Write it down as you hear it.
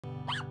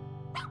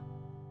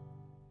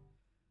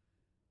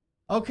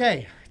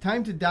Okay,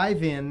 time to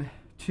dive in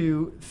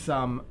to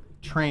some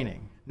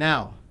training.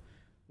 Now,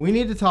 we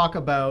need to talk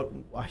about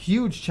a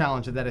huge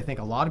challenge that I think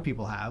a lot of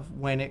people have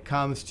when it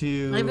comes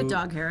to... I have a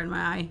dog hair in my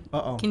eye.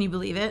 Uh-oh. Can you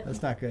believe it?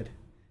 That's not good.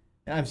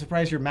 And I'm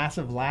surprised your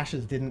massive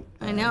lashes didn't...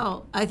 I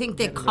know. I think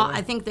they caught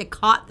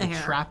the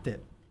hair. Trapped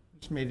it,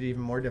 which made it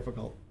even more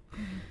difficult.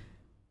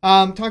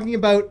 Talking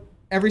about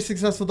every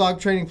successful dog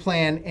training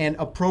plan and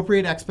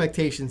appropriate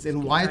expectations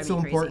and why it's so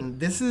important.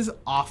 This is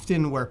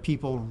often where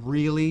people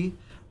really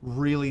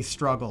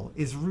struggle,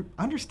 is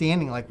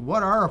understanding like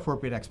what are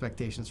appropriate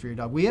expectations for your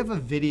dog. We have a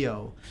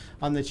video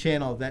on the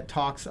channel that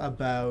talks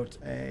about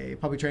a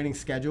puppy training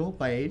schedule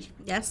by age.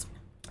 Yes.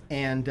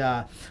 And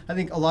I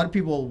think a lot of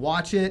people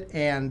watch it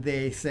and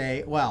they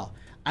say, well,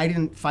 I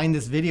didn't find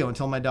this video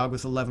until my dog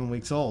was 11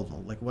 weeks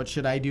old. Like, what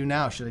should I do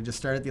now? Should I just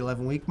start at the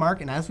 11-week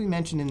mark? And as we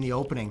mentioned in the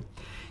opening,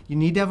 you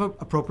need to have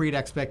appropriate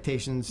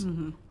expectations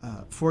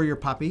for your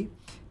puppy.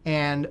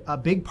 And a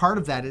big part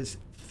of that is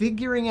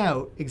figuring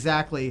out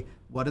exactly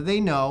what do they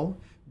know,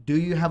 do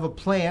you have a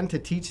plan to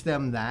teach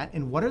them that,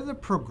 and what are the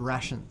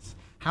progressions?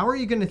 How are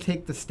you going to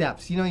take the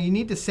steps? You know, you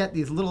need to set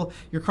these little,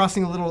 you're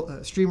crossing a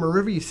little stream or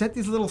river, you set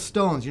these little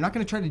stones. You're not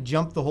going to try to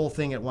jump the whole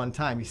thing at one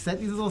time. You set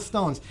these little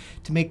stones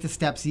to make the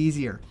steps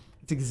easier.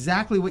 It's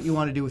exactly what you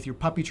want to do with your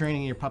puppy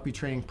training and your puppy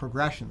training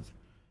progressions.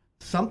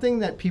 Something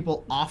that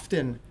people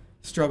often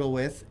struggle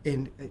with,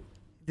 and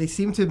they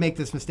seem to make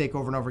this mistake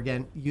over and over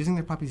again, using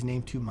their puppy's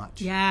name too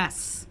much.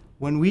 Yes.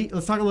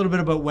 Let's talk a little bit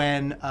about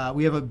when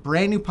we have a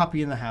brand new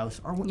puppy in the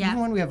house, or even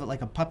when we have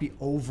like a puppy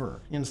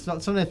over. You know,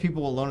 sometimes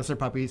people will loan us their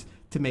puppies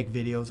to make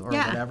videos or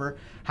whatever.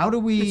 How do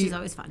we? Which is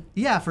always fun.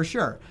 Yeah, for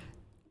sure.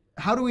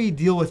 How do we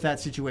deal with that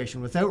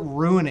situation without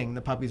ruining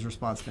the puppy's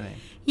response to name?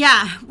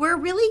 Yeah, we're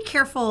really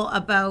careful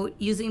about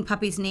using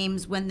puppies'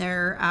 names when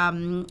they're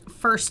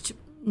first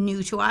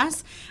new to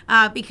us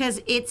because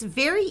it's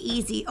very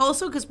easy.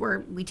 Also, because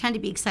we tend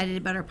to be excited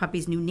about our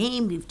puppy's new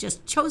name. We've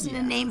just chosen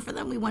a name for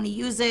them. We want to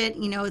use it.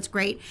 You know, it's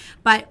great.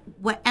 But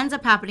what ends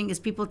up happening is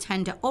people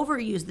tend to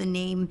overuse the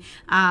name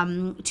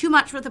too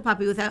much with the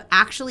puppy without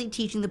actually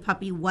teaching the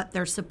puppy what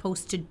they're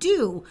supposed to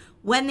do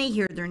when they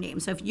hear their name.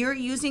 So if you're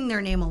using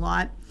their name a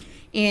lot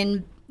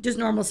in just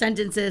normal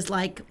sentences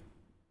like,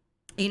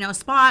 you know,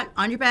 spot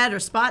on your bed, or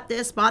spot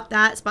this, spot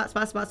that,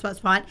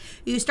 spot,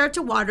 you start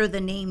to water the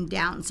name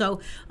down.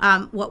 So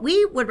what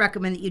we would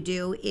recommend that you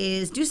do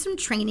is do some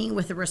training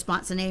with the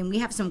response to name. We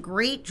have some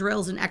great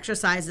drills and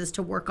exercises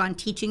to work on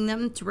teaching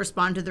them to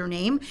respond to their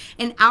name.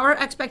 And our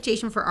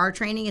expectation for our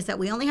training is that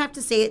we only have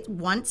to say it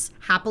once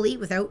happily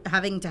without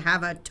having to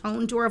have a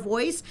tone to our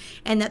voice,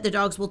 and that the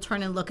dogs will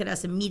turn and look at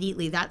us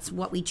immediately. That's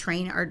what we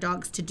train our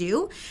dogs to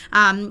do.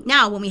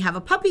 Now, when we have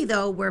a puppy,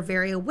 though, we're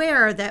very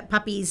aware that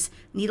puppies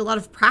need a lot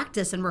of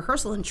practice and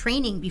rehearsal and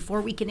training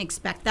before we can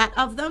expect that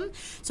of them.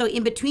 So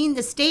in between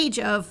the stage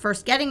of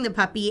first getting the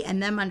puppy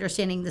and them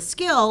understanding the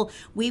skill,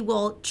 we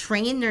will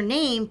train their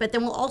name, but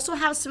then we'll also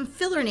have some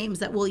filler names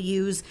that we'll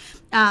use,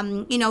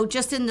 you know,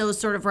 just in those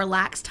sort of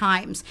relaxed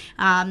times.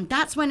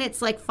 That's when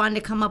it's like fun to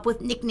come up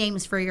with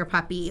nicknames for your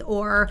puppy.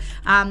 Or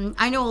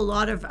I know a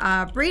lot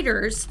of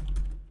breeders,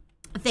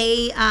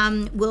 they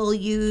will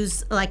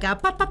use like a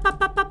pop, pop, pop,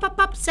 pop, pop, pop,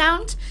 pop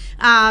sound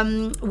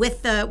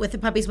with the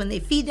puppies when they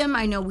feed them.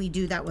 I know we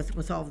do that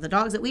with all of the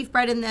dogs that we've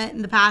bred in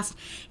the past,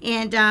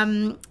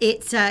 and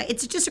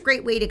it's just a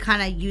great way to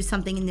kind of use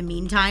something in the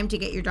meantime to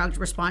get your dog to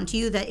respond to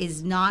you that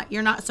is not,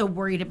 you're not so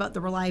worried about the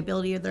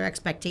reliability of their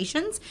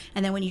expectations.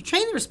 And then when you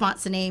train the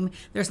response to name,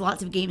 there's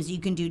lots of games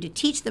you can do to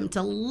teach them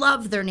to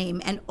love their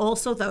name, and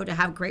also though to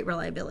have great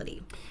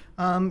reliability.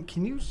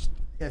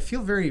 I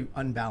feel very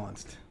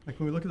unbalanced. Like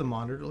when we look at the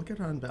monitor, look at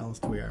how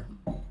unbalanced we are.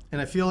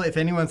 And I feel if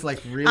anyone's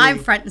like really I'm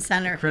front and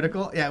center.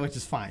 Critical, which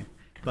is fine.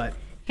 But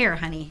here,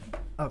 honey.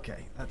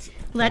 Okay,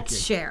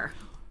 let's share.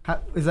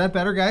 Is that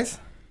better, guys?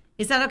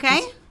 Is that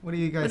okay? What do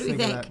you guys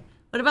think of that?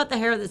 What about the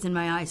hair that's in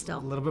my eye still?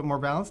 A little bit more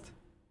balanced?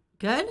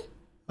 Good?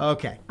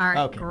 Okay. All right,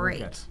 okay,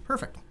 great.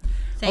 Perfect.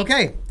 Thanks.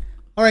 Okay.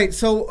 All right,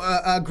 so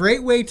a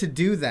great way to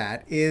do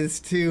that is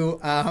to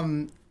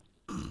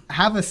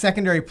have a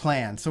secondary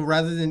plan. So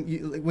rather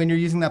than when you're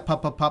using that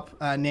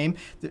pup name,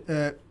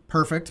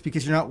 perfect,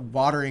 because you're not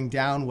watering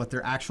down what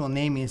their actual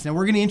name means. Now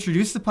we're going to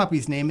introduce the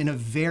puppy's name in a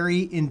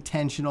very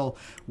intentional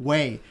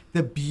way.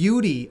 The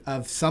beauty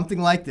of something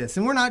like this,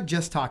 and we're not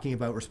just talking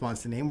about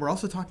response to name, we're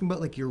also talking about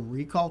like your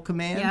recall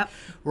command. Yep.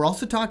 We're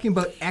also talking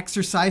about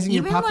exercising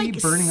even your puppy,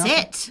 like burning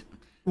sit.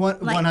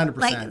 up. 100%.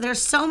 Like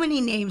there's so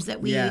many names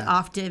that we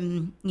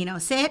often, you know,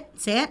 sit,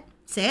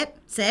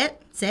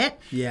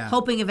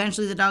 hoping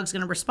eventually the dog's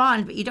going to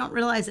respond. But you don't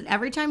realize that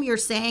every time you're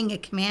saying a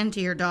command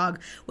to your dog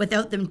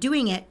without them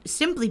doing it,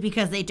 simply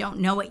because they don't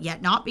know it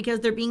yet, not because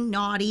they're being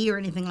naughty or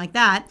anything like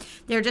that,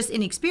 they're just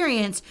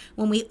inexperienced.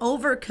 When we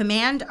over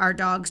command our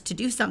dogs to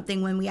do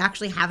something when we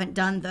actually haven't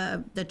done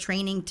the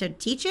training to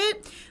teach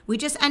it, we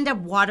just end up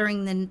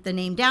watering the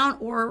name down,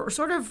 or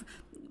sort of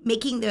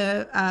making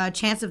the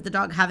chance of the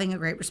dog having a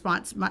great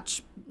response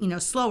much,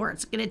 slower.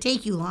 It's going to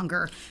take you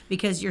longer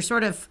because you're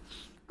sort of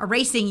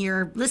erasing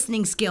your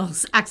listening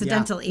skills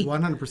accidentally.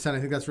 100%. I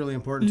think that's really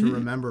important to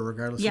remember,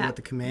 regardless of what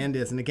the command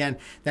is. And again,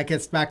 that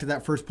gets back to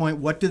that first point.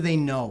 What do they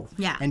know?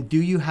 Yeah. And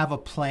do you have a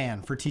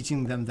plan for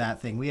teaching them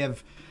that thing? We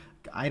have,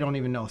 I don't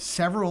even know,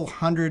 several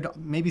hundred,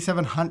 maybe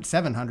 700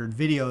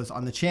 videos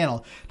on the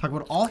channel talk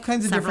about all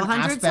kinds of different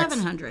aspects.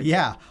 700.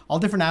 Yeah, all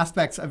different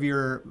aspects of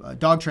your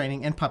dog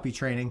training and puppy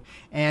training.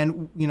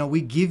 And, you know,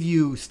 we give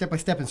you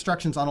step-by-step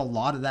instructions on a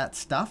lot of that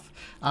stuff.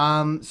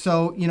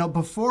 So, you know,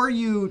 before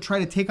you try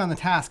to take on the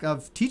task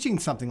of teaching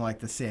something like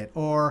the sit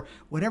or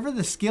whatever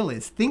the skill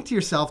is, think to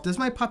yourself, does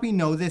my puppy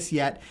know this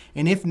yet?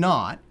 And if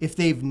not, if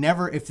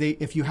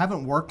you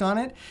haven't worked on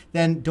it,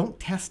 then don't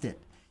test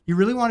it. You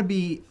really want to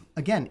be,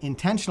 again,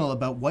 intentional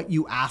about what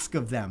you ask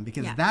of them,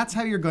 because that's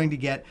how you're going to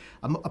get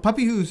a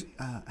puppy who's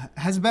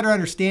has a better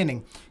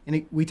understanding.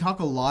 And we talk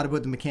a lot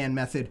about the McCann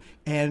method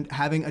and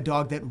having a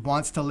dog that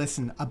wants to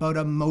listen, about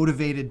a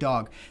motivated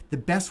dog. The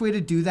best way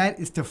to do that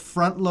is to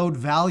front load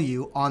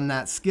value on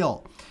that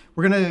skill.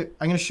 I'm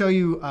gonna show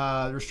you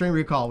restraint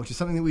recall, which is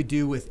something that we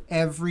do with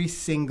every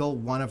single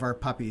one of our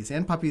puppies,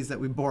 and puppies that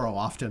we borrow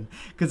often,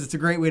 because it's a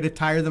great way to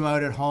tire them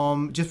out at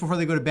home just before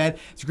they go to bed.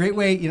 It's a great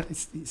way, you know,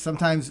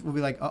 sometimes we'll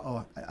be like,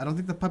 uh-oh, I don't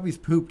think the puppy's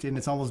pooped and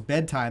it's almost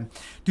bedtime.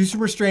 Do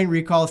some restraint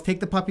recalls, take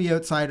the puppy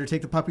outside or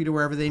take the puppy to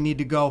wherever they need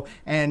to go,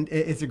 and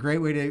it's a great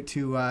way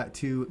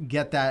to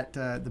get that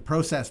the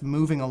process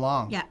moving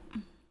along. Yeah.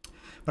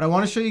 But I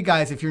want to show you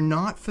guys, if you're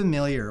not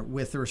familiar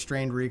with the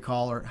restrained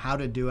recall or how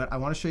to do it, I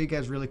want to show you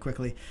guys really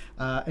quickly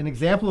an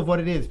example of what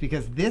it is,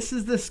 because this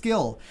is the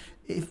skill.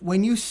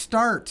 When you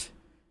start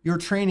your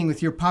training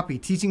with your puppy,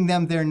 teaching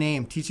them their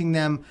name, teaching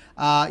them,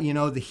 you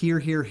know, the here,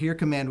 here, here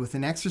command with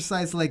an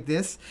exercise like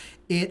this,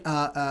 it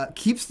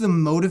keeps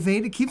them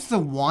motivated, keeps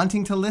them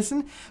wanting to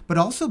listen, but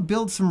also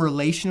builds some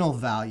relational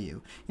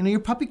value. You know, your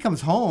puppy comes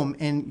home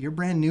and you're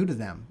brand new to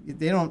them.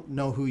 They don't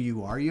know who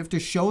you are. You have to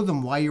show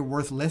them why you're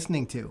worth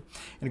listening to.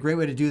 And a great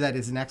way to do that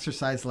is an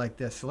exercise like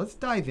this. So let's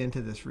dive into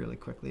this really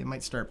quickly. It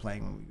might start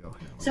playing when we go.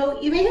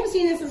 So you may have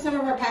seen this in some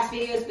of our past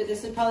videos, but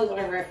this is probably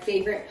one of our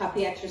favorite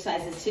puppy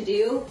exercises to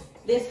do.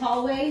 This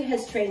hallway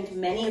has trained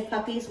many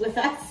puppies with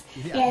us,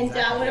 and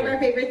one of our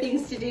favorite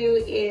things to do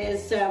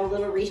is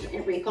little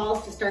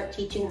recalls to start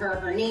teaching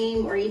her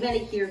name, or even a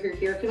here, here,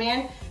 here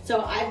command.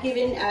 So I've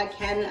given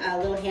Ken a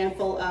little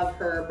handful of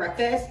her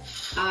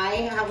breakfast. I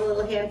have a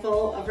little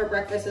handful of her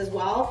breakfast as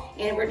well,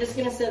 and we're just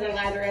gonna sit on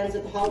either ends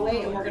of the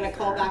hallway, and we're gonna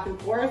call back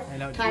and forth,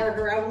 tire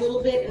her out a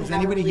little bit. Was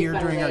anybody here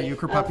during our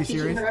Euchre Puppy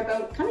series? Her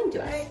about coming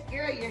to us.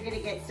 Girl, you're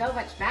gonna get so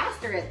much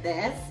faster at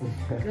this.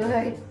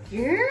 Good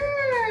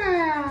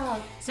girl.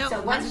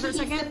 So once she eats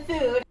the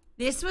food.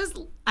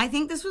 I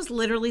think this was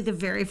literally the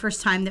very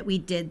first time that we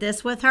did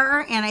this with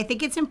her. And I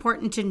think it's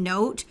important to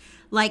note,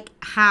 like,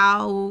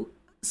 how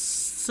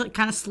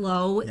kind of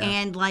slow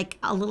and like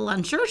a little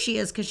unsure she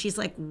is, because she's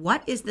like,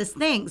 what is this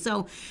thing?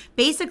 So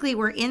basically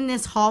we're in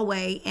this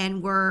hallway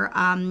and we're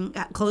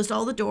closed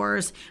all the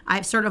doors.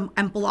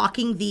 I'm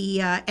blocking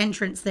the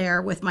entrance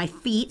there with my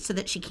feet so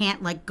that she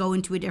can't like go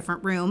into a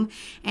different room.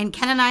 And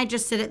Ken and I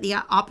just sit at the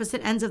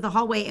opposite ends of the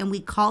hallway and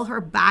we call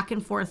her back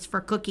and forth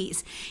for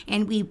cookies.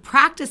 And we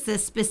practice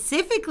this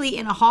specifically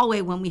in a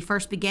hallway when we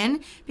first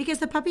begin, because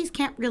the puppies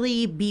can't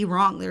really be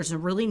wrong. There's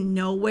really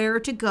nowhere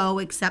to go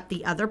except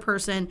the other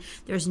person.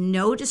 There's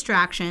no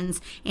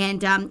distractions.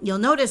 And you'll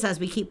notice as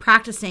we keep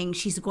practicing,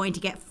 she's going to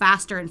get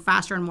faster and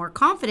faster and more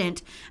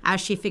confident as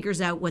she figures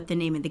out what the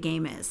name of the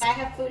game is. I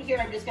have food here.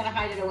 I'm just going to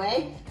hide it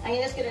away. I'm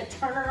just going to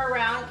turn her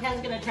around.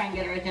 Ken's going to try and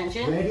get her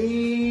attention.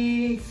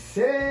 Ready,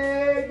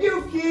 set,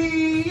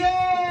 Yuki!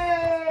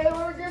 Yay!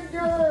 What a good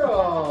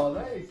girl!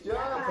 Nice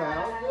job,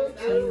 pal.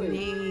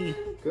 Good.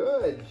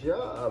 Good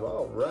job.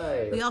 All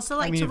right. We also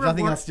like if to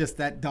nothing else, just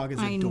that dog is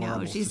adorable. I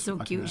know, she's so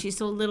cute. She's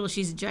so little.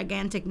 She's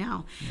gigantic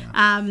now.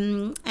 Yeah.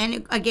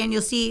 And again,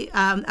 you'll see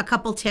a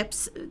couple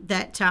tips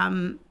that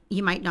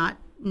you might not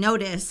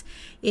notice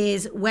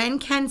is when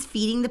Ken's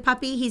feeding the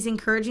puppy, he's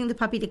encouraging the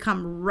puppy to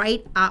come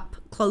right up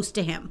close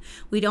to him.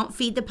 We don't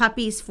feed the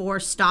puppies for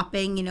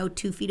stopping,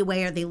 2 feet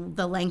away or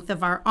the length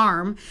of our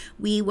arm.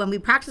 When we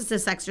practice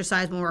this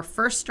exercise, when we're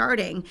first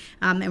starting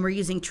and we're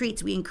using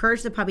treats, we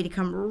encourage the puppy to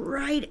come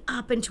right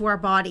up into our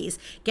bodies,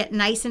 get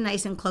nice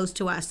and close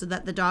to us so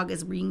that the dog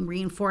is being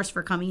reinforced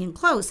for coming in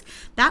close.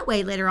 That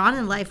way, later on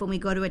in life, when we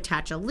go to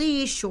attach a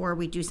leash or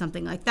we do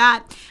something like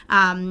that,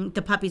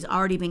 the puppy's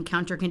already been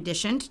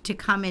counter-conditioned to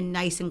come in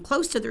nice and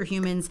close to their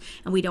humans,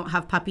 and we don't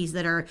have puppies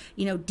that are,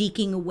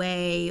 deking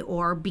away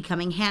or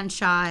becoming hand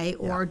shy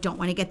or don't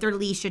want to get their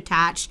leash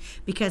attached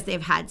because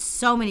they've had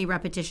so many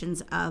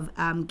repetitions of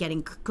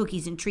getting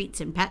cookies and treats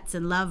and pets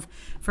and love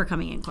for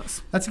coming in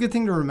close. That's a good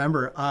thing to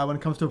remember when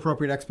it comes to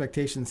appropriate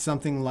expectations.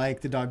 Something like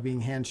the dog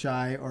being hand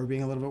shy or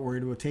being a little bit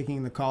worried about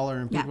taking the collar,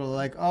 and people are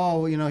like,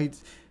 oh,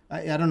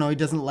 I don't know, he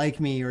doesn't like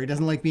me, or he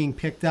doesn't like being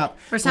picked up.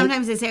 Or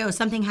sometimes they say, oh,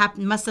 something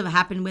must have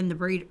happened when the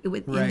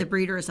in the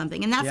breeder or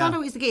something. And that's not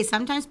always the case.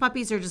 Sometimes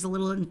puppies are just a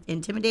little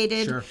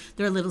intimidated. Sure.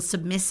 They're a little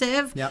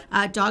submissive.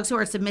 Yep. Dogs who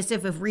are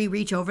submissive, if we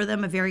reach over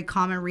them, a very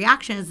common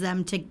reaction is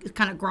them to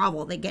kind of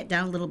grovel. They get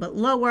down a little bit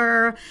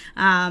lower.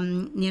 They're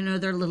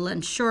a little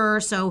unsure.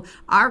 So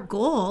our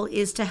goal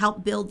is to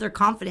help build their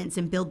confidence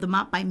and build them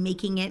up by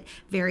making it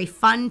very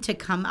fun to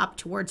come up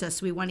towards us.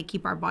 So we want to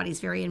keep our bodies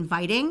very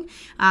inviting.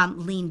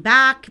 Lean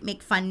back,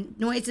 make fun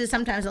noises.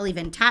 Sometimes I'll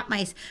even tap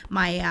my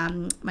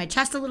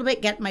chest a little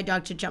bit, get my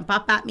dog to jump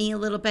up at me a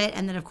little bit,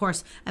 and then of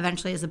course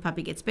eventually as the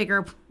puppy gets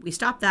bigger we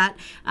stop that.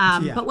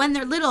 But when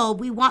they're little,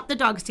 we want the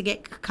dogs to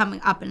get coming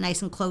up and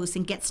nice and close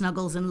and get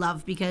snuggles and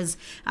love, because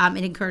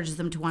it encourages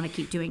them to want to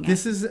keep doing it.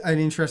 This is an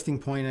interesting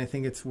point. I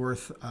think it's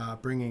worth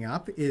bringing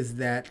up, is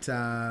that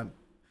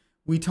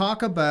we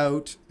talk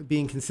about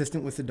being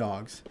consistent with the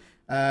dogs.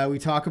 We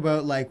talk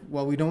about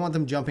we don't want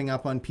them jumping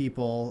up on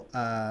people,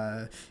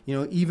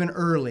 even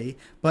early.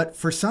 But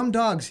for some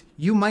dogs,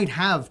 you might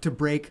have to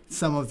break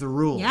some of the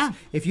rules. Yeah.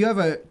 If you have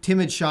a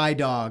timid, shy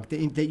dog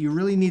that you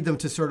really need them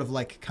to sort of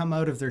come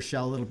out of their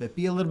shell a little bit,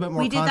 be a little bit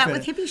more confident. We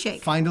did that with Hippie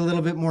Shake. Find a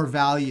little bit more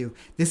value.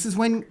 This is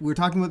when, we were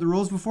talking about the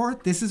rules before,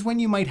 this is when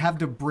you might have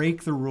to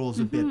break the rules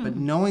a bit. But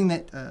knowing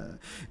that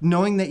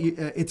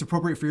it's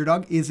appropriate for your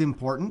dog is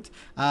important.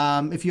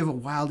 If you have a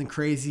wild and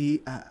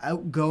crazy,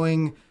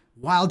 outgoing,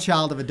 wild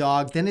child of a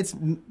dog, then it's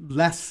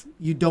less,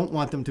 you don't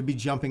want them to be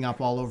jumping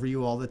up all over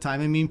you all the time.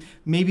 I mean,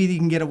 maybe you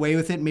can get away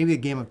with it, maybe a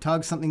game of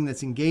tug, something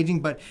that's engaging,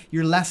 but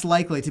you're less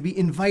likely to be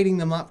inviting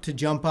them up to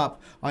jump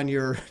up on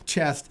your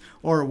chest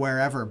or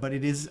wherever. But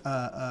it is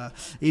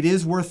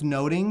worth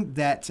noting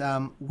that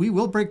we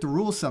will break the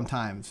rules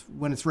sometimes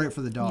when it's right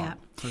for the dog. Yeah.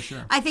 For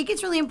sure. I think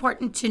it's really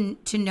important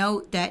to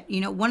note that,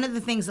 one of the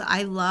things that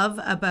I love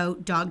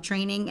about dog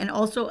training and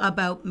also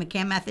about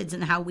McCann Methods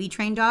and how we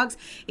train dogs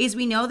is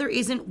we know there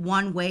isn't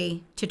one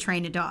way to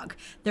train a dog.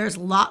 There's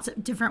lots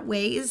of different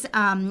ways,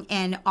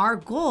 and our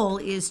goal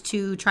is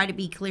to try to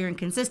be clear and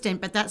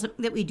consistent, but that's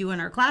something that we do in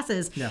our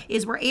classes,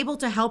 is we're able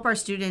to help our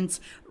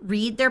students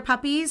read their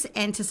puppies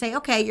and to say,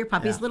 okay, your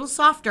puppy's a little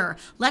softer.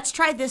 Let's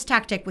try this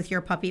tactic with your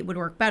puppy. It would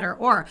work better.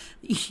 Or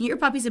your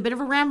puppy's a bit of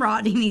a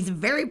ramrod and he's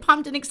very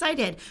pumped and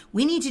excited.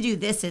 We need to do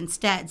this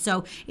instead.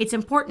 So it's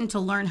important to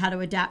learn how to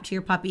adapt to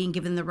your puppy and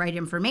give them the right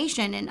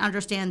information and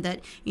understand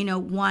that,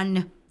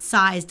 one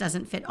size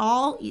doesn't fit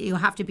all. You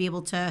have to be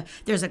able to,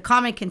 there's a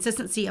common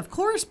consistency, of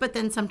course, but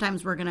then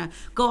sometimes we're going to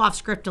go off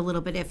script a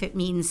little bit if it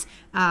means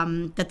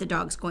that the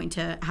dog's going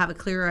to have a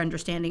clearer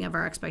understanding of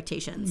our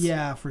expectations.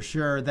 Yeah, for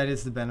sure. That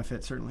is the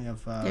benefit, certainly,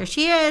 of... there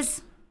she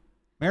is.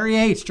 Mary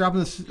H.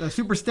 dropping a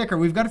super sticker.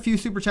 We've got a few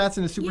super chats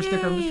and a super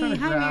sticker. I'm just trying to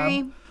grab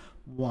Mary.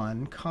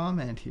 one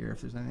comment here.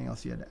 If there's anything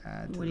else you had to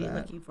add to What are you that.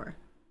 looking for?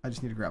 I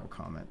just need to grab a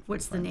comment.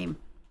 What's the name?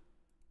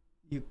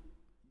 You.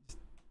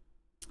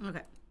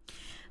 Okay.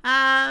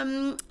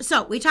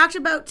 So we talked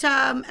about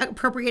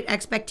appropriate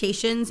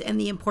expectations and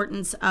the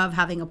importance of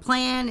having a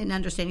plan and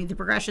understanding the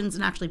progressions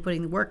and actually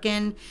putting the work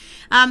in.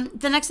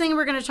 The next thing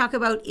we're going to talk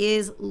about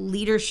is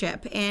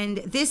leadership. And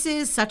this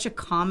is such a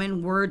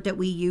common word that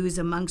we use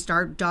amongst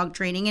our dog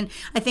training. And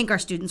I think our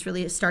students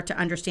really start to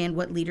understand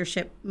what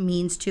leadership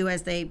means too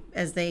as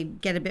they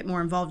get a bit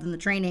more involved in the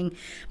training.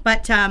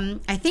 But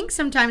I think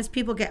sometimes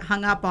people get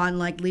hung up on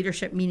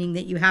leadership meaning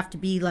that you have to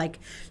be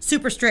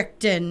super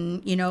strict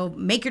and,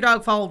 make your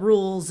dog follow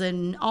rules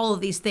and all of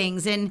these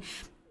things. And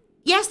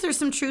yes, there's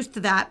some truth to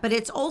that, but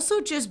it's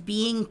also just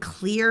being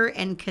clear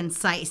and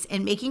concise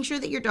and making sure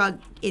that your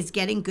dog is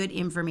getting good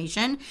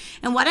information.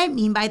 And what I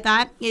mean by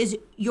that is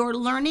you're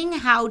learning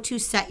how to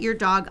set your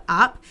dog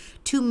up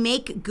to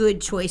make good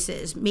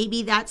choices.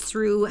 Maybe that's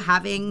through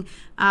having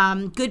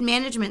good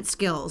management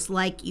skills,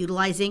 like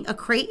utilizing a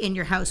crate in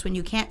your house when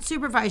you can't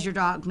supervise your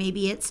dog.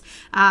 Maybe it's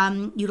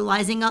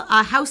utilizing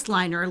a house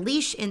line or a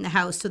leash in the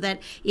house so that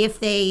if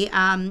they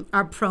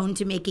are prone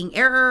to making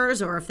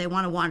errors or if they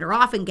want to wander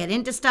off and get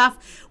into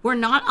stuff, we're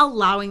not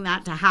allowing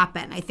that to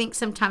happen. I think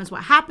sometimes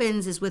what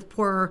happens is with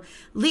poor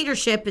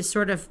leadership is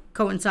sort of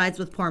coincides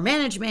with poor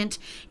management,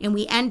 and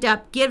we end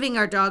up giving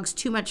our dogs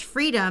too much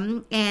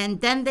freedom,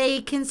 and then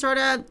they can sort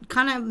of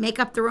kind of make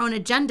up their own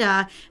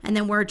agenda, and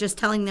then we're just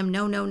telling them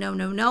no, no, no,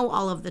 no, no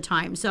all of the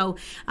time. So,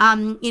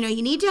 you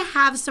need to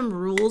have some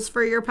rules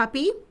for your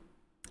puppy.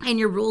 And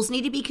your rules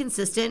need to be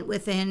consistent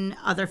within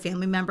other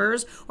family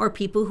members or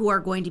people who are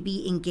going to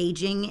be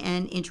engaging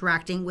and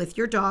interacting with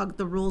your dog.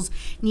 The rules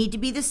need to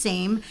be the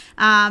same.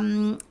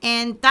 And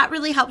that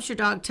really helps your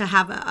dog to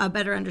have a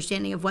better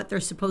understanding of what they're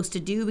supposed to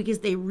do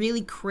because they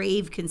really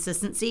crave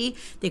consistency.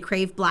 They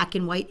crave black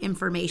and white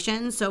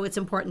information. So it's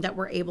important that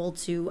we're able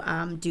to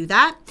do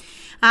that.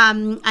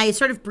 I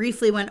sort of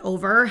briefly went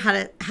over how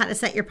to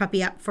set your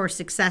puppy up for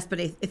success, but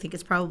I think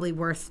it's probably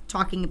worth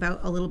talking about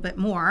a little bit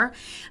more.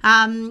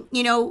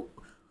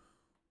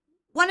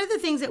 One of the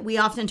things that we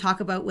often talk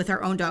about with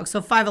our own dogs,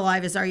 so Five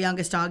Alive is our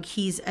youngest dog.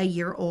 He's a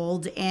year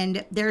old,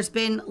 and there's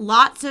been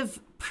lots of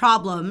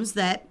problems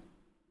that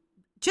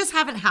just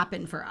haven't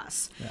happened for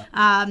us.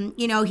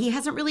 You know, he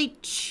hasn't really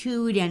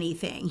chewed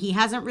anything. He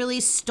hasn't really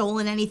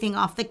stolen anything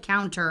off the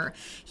counter.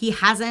 He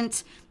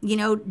hasn't, you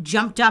know,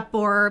 jumped up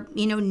or,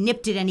 you know,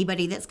 nipped at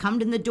anybody that's come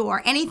in the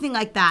door, anything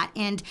like that.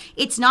 And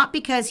it's not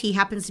because he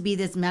happens to be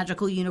this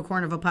magical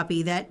unicorn of a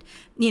puppy that,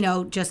 you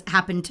know, just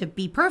happened to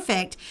be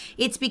perfect.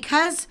 It's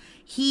because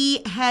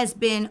he has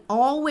been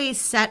always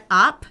set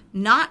up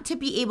not to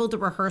be able to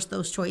rehearse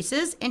those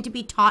choices and to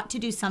be taught to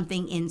do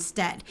something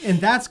instead. And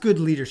that's good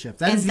leadership.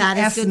 That is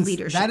good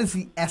leadership. That is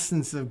the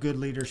essence of good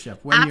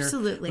leadership.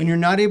 Absolutely. When you're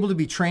not able to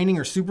be training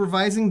or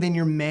supervising, then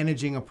you're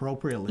managing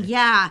appropriately.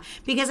 Yeah,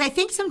 because I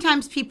think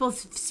sometimes people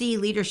see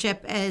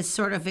leadership as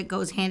sort of, it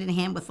goes hand in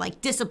hand with like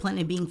discipline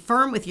and being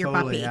firm with your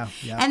puppy. Yeah.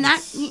 And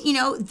that, you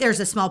know, there's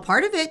a small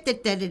part of it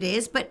that it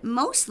is, but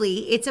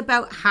mostly it's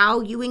about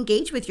how you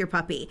engage with your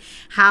puppy,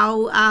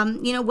 how,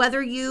 you know,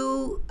 whether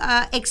you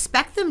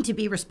expect them to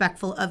be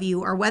respectful of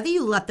you or whether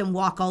you let them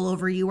walk all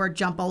over you or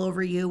jump all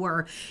over you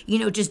or, you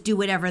know, just do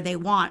whatever they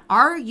want.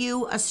 Are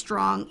you a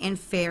strong and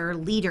fair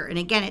leader? And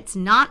again, it's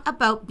not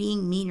about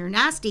being mean or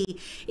nasty.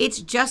 It's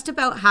just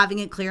about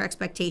having a clear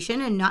expectation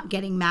and not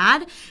getting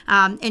mad,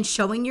 and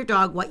showing your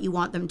dog what you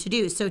want them to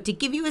do. So to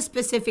give you a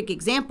specific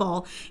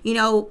example, you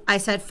know, I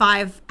said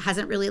Five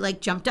hasn't really like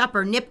jumped up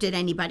or nipped at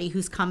anybody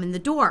who's come in the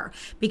door,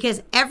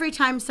 because every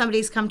time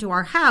somebody's come to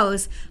our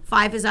house,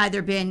 Five has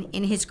either been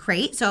in his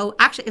crate. So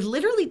actually, it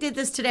literally did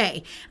this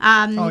today.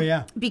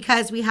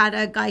 Because we had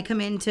a guy come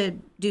in to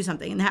do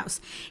something in the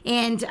house.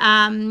 And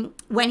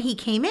when he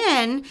came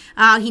in,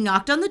 he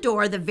knocked on the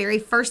door. The very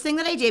first thing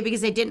that I did,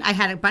 because I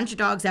had a bunch of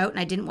dogs out and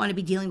I didn't want to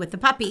be dealing with the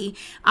puppy,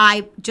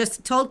 I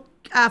just told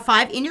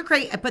Five, in your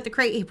crate. I put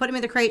he put him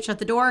in the crate, shut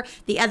the door.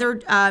 The other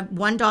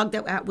one dog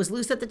that was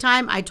loose at the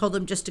time, I told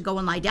him just to go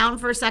and lie down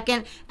for a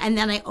second, and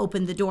then I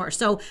opened the door.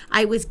 So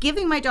I was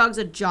giving my dogs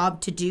a job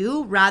to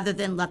do rather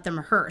than let them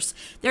rehearse.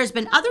 There's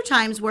been other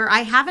times where I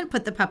haven't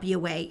put the puppy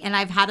away and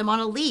I've had him on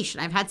a leash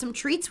and I've had some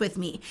treats with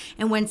me.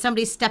 And when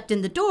somebody stepped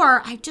in the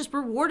door, I just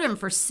reward him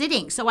for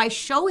sitting. So I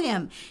show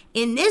him,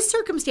 in this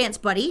circumstance,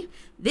 buddy,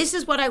 this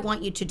is what I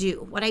want you to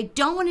do. What I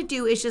don't want to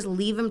do is just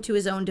leave him to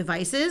his own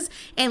devices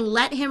and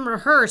let him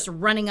rehearse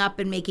running up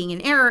and making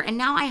an error. And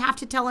now I have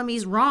to tell him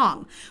he's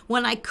wrong,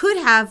 when I could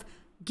have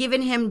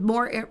given him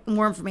more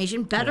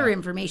information, better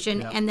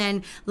information, and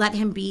then let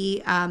him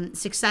be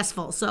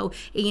successful. So,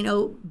 you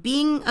know,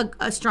 being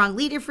a strong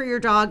leader for your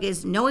dog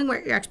is knowing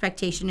what your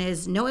expectation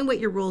is, knowing what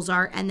your rules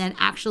are, and then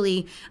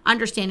actually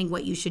understanding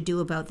what you should do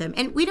about them.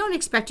 And we don't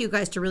expect you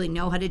guys to really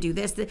know how to do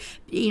this.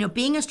 You know,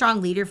 being a strong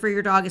leader for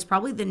your dog is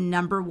probably the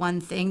number one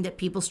thing that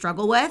people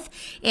struggle with.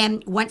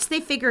 And once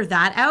they figure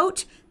that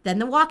out, then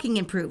the walking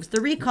improves,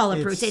 the recall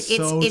improves.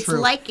 It's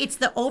like it's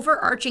the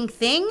overarching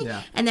thing.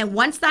 Yeah. And then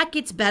once that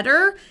gets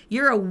better,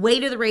 you're away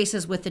to the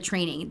races with the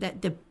training.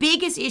 The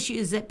biggest issue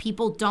is that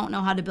people don't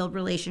know how to build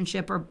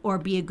relationship or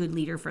be a good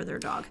leader for their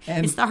dog.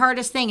 And it's the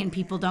hardest thing, and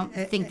people don't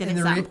think that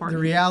it's that important.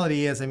 The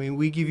reality is, I mean,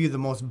 we give you the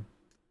most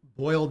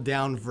boiled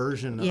down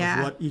version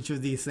of what each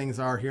of these things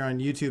are here on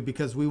YouTube,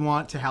 because we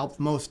want to help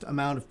the most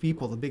amount of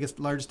people, the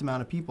largest amount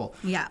of people.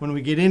 Yeah. When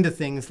we get into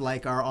things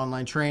like our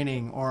online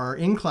training or our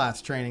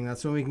in-class training,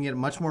 that's when we can get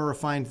much more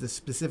refined to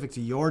specific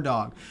to your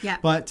dog. Yeah.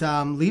 But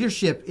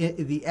leadership,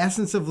 the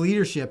essence of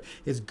leadership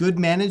is good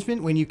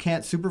management when you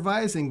can't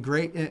supervise, and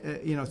great,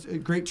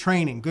 great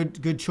training,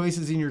 good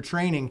choices in your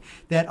training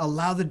that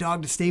allow the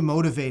dog to stay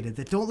motivated,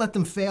 that don't let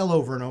them fail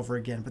over and over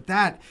again. But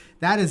that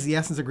is the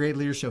essence of great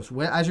leadership. So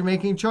as you're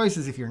making choices,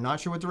 if you're not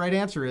sure what the right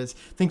answer is,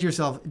 think to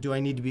yourself, do I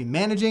need to be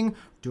managing?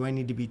 Do I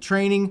need to be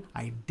training?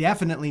 I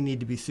definitely need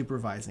to be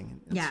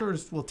supervising. And sort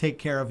of will take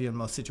care of you in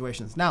most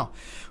situations. Now,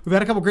 we've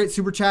had a couple great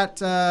super chat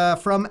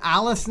from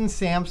Allison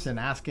Sampson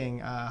asking,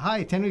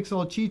 hi, 10 weeks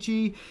old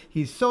Chi-Chi.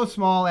 He's so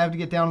small, I have to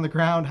get down on the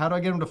ground. How do I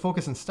get him to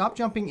focus and stop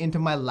jumping into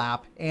my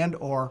lap and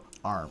or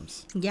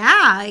arms?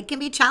 Yeah, it can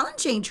be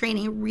challenging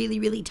training really,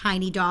 really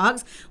tiny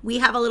dogs. We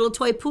have a little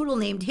toy poodle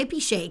named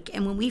Hippie Shake,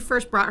 and when we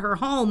first brought her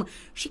home,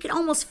 she could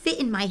almost fit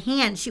in my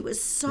hand. She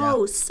was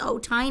so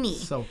tiny.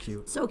 So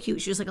cute. So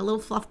cute. She was like a little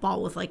fluff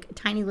ball with like a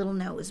tiny little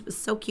nose. It was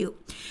so cute.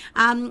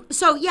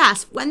 So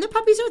yes, when the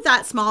puppies are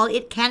that small,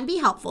 it can be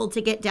helpful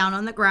to get down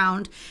on the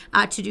ground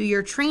to do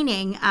your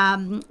training.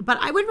 But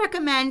I would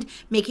recommend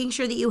making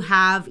sure that you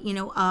have, you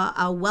know,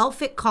 a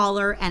well-fit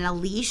collar and a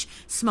leash,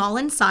 small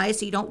in size,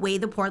 so you don't weigh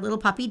the poor little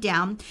puppy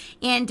down.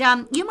 And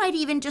you might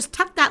even just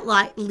tuck that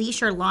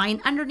leash or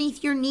line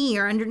underneath your knee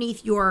or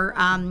underneath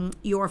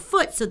your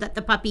foot, so that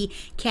the puppy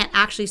can't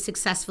actually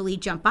successfully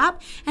jump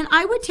up. And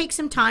I would take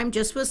some time,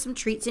 just with some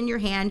treats in your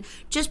hand,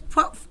 just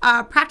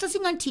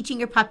practicing on teaching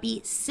your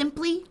puppy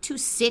simply to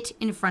sit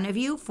in front of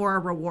you for a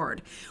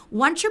reward.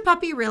 Once your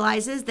puppy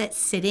realizes that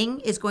sitting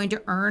is going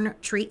to earn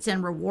treats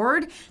and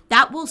reward,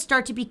 that will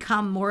start to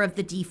become more of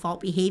the default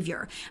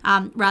behavior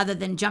rather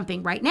than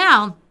jumping. Right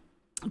now,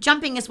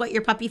 jumping is what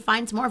your puppy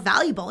finds more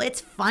valuable.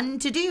 It's fun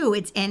to do.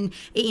 It's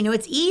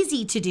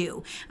easy to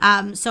do.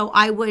 So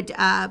I would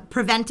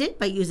prevent it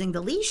by using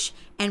the leash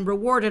and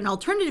reward an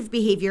alternative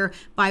behavior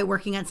by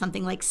working on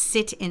something like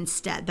sit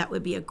instead. That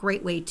would be a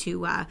great way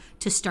to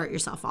start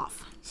yourself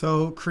off.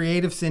 So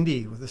Creative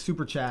Cindy with a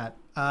super chat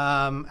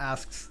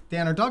asks,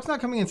 Dan, our dog's not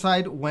coming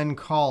inside when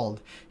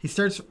called. He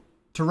starts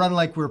to run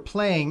like we're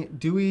playing.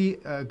 Do we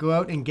go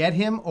out and get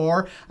him?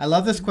 Or, I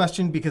love this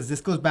question because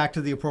this goes back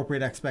to the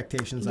appropriate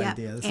expectations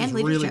idea. This is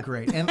really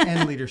great.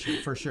 And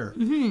leadership for sure.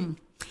 Mm-hmm.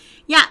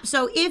 Yeah.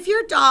 So if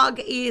your dog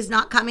is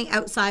not coming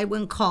outside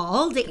when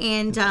called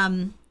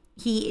and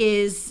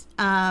he is,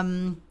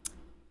 what?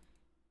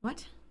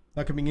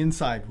 Not coming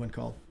inside when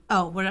called.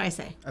 Oh, what did I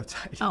say?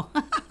 Outside. Oh,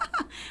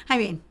 I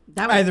mean,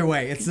 that would, either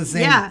way, it's the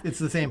same. Yeah. It's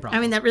the same problem.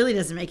 I mean, that really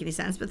doesn't make any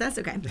sense, but that's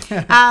okay.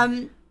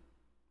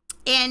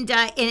 And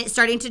it's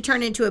starting to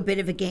turn into a bit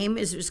of a game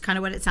is kind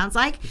of what it sounds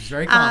like. It's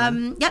very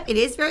common. Yep, it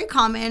is very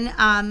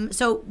common.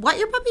 So what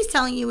your puppy's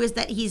telling you is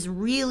that he's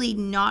really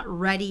not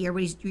ready, or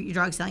what your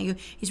dog's telling you,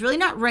 he's really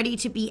not ready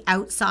to be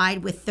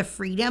outside with the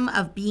freedom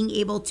of being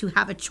able to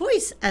have a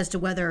choice as to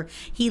whether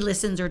he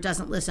listens or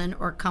doesn't listen,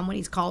 or come when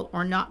he's called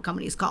or not come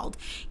when he's called.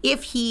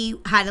 If he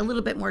had a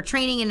little bit more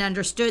training and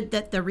understood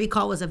that the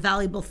recall was a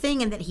valuable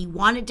thing and that he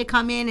wanted to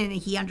come in and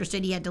he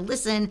understood he had to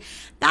listen,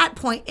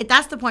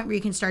 that's the point where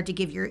you can start to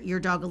give your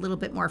dog a little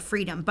bit more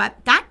freedom.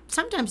 But that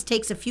sometimes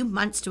takes a few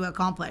months to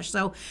accomplish.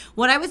 So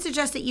what I would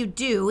suggest that you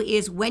do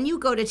is when you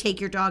go to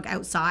take your dog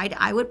outside,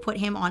 I would put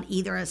him on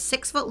either a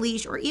 6-foot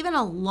leash or even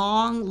a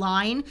long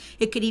line.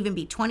 It could even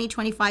be 20,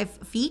 25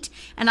 feet.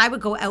 And I would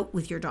go out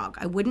with your dog.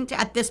 I wouldn't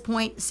at this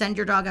point send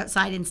your dog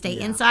outside and stay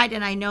inside.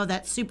 And I know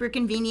that's super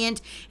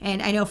convenient.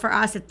 And I know for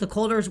us, if the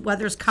colder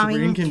weather's coming.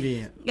 Super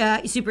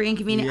inconvenient. Super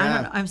inconvenient. Yeah. I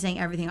don't know. I'm saying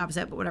everything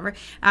opposite, but whatever.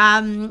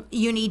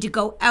 You need to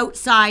go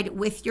outside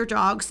with your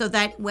dog so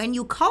that when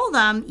you call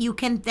them, you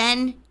can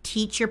then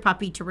teach your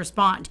puppy to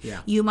respond. Yeah.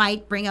 You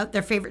might bring out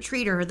their favorite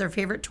treat or their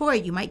favorite toy.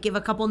 You might give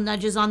a couple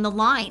nudges on the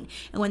line.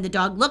 And when the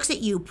dog looks at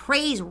you,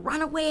 praise,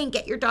 run away and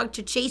get your dog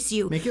to chase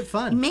you. Make it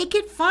fun. Make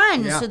it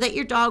fun Yeah. so that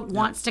your dog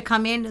wants to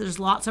come in. There's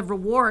lots of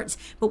rewards.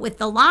 But with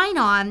the line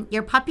on,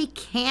 your puppy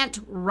can't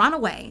run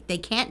away. They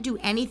can't do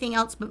anything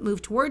else but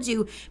move towards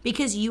you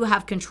because you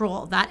have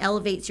control. That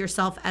elevates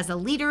yourself as a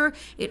leader.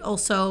 It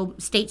also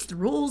states the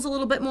rules a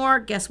little bit more.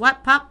 Guess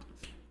what, pup?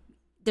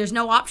 There's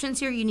no options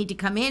here. You need to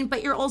come in,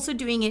 but you're also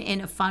doing it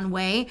in a fun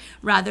way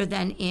rather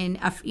than in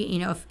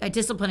a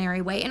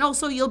disciplinary way. And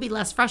also you'll be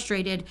less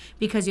frustrated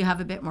because you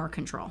have a bit more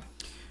control.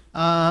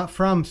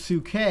 From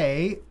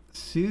Suke,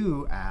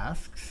 Sue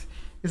asks,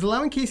 is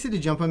allowing Casey to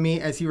jump on me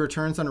as he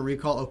returns on a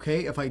recall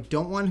okay if I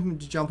don't want him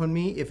to jump on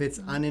me if it's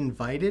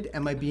uninvited?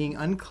 Am I being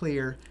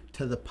unclear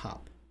to the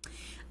pup?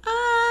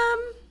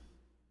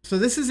 So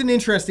this is an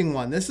interesting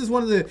one. This is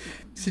one of the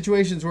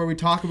situations where we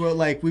talk about,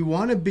 like,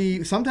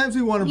 sometimes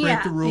we want to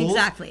break the rules.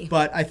 Exactly.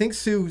 But I think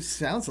Sue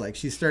sounds like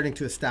she's starting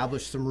to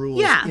establish some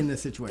rules in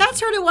this situation. That's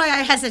sort of why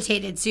I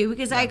hesitated, Sue,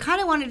 because I kind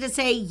of wanted to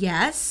say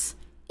yes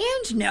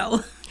and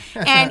no.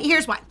 And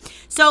here's why.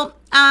 So,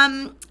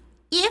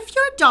 if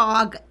your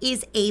dog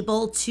is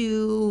able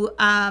to,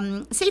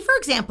 say, for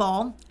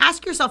example,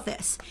 ask yourself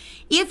this.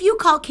 If you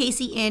call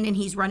Casey in and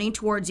he's running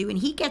towards you and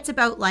he gets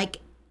about,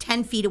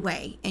 10 feet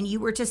away and you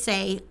were to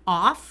say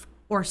off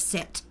or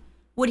sit,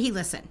 would he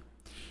listen?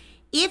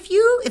 If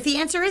the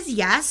answer is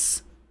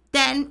yes,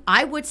 then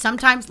I would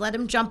sometimes let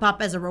him jump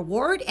up as a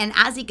reward. And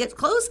as he gets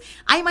close,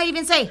 I might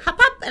even say hop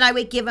up, and I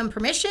would give him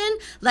permission,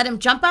 let him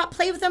jump up,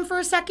 play with him for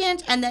a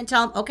second, and then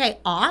tell him, okay,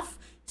 off,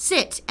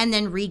 sit, and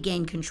then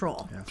regain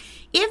control. Yeah.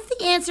 If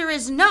the answer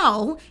is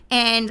no,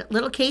 and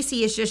little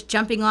Casey is just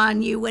jumping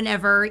on you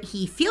whenever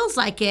he feels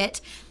like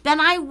it,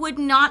 then I would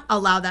not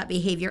allow that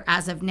behavior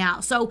as of now.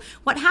 So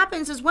what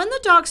happens is when the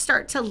dogs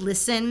start to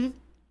listen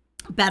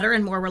better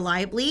and more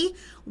reliably,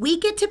 we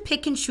get to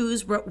pick and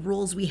choose what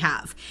rules we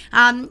have.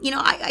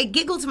 I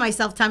giggle to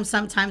myself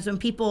sometimes when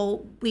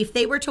people, if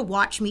they were to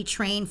watch me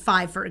train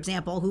Five, for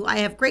example, who I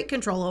have great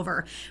control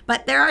over,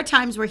 but there are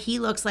times where he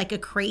looks like a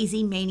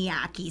crazy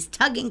maniac. He's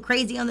tugging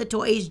crazy on the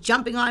toys,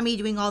 jumping on me,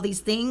 doing all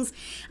these things.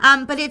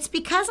 But it's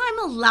because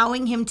I'm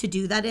allowing him to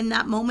do that in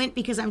that moment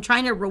because I'm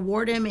trying to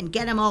reward him and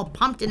get him all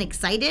pumped and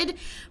excited.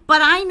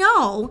 But I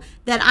know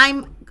that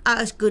I'm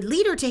a good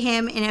leader to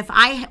him, and if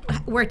I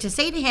were to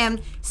say to him,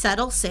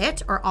 settle,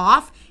 sit, or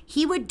off,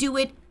 he would do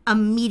it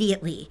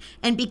immediately.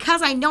 And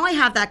because I know I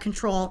have that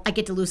control, I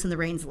get to loosen the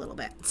reins a little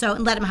bit. So,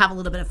 and let him have a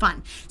little bit of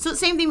fun. So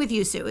same thing with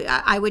you, Sue.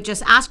 I would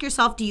just ask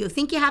yourself, do you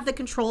think you have the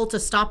control to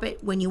stop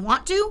it when you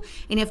want to?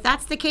 And if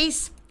that's the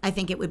case, I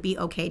think it would be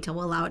okay to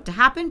allow it to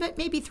happen, but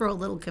maybe throw a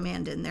little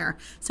command in there.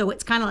 So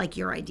it's kind of like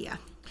your idea.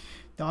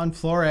 Don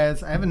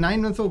Flores, I have a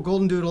 9-month-old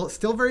golden doodle,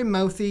 still very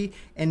mouthy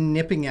and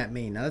nipping at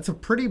me. Now, that's a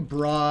pretty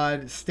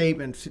broad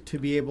statement to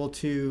be able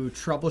to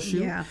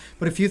troubleshoot. Yeah.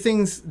 But a few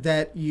things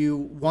that you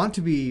want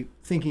to be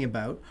thinking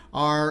about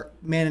are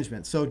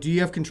management. So do you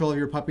have control of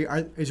your puppy?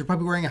 Is your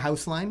puppy wearing a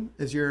house line?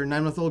 Is your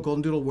 9-month-old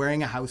golden doodle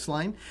wearing a house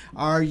line?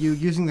 Are you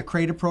using the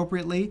crate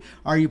appropriately?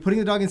 Are you putting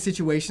the dog in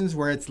situations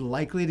where it's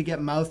likely to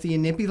get mouthy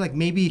and nippy? Like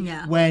maybe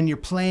when you're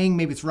playing,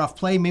 maybe it's rough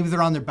play, maybe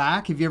they're on their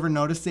back. Have you ever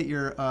noticed that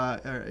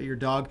your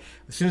dog,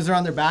 as soon as they're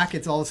on their back,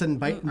 it's all of a sudden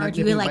bite? Or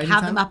do you like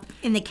have them up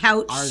in the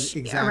couch,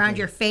 around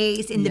your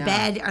face, in the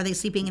bed? Are they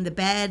sleeping in the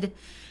bed?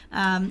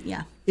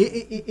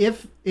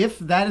 If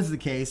that is the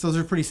case, those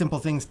are pretty simple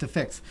things to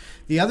fix.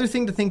 The other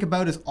thing to think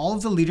about is all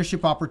of the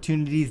leadership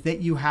opportunities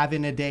that you have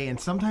in a day, and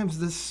sometimes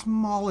the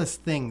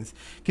smallest things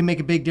can make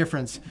a big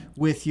difference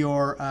with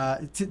your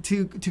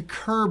to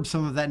curb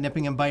some of that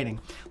nipping and biting.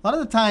 A lot of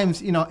the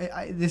times,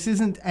 this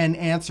isn't an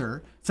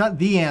answer. It's not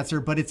the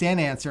answer, but it's an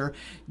answer.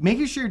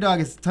 Making sure your dog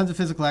has tons of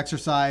physical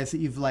exercise, that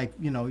you've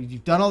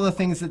done all the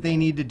things that they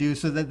need to do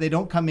so that they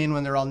don't come in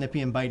when they're all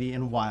nippy and bitey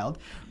and wild.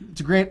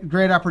 It's a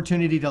great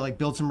opportunity to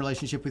build some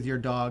relationship with your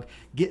dog,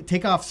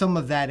 take off some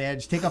of that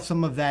edge, take off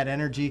some of that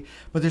energy.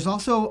 But there's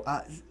also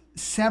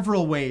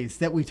several ways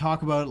that we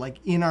talk about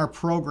in our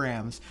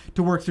programs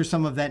to work through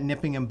some of that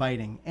nipping and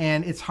biting.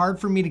 And it's hard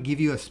for me to give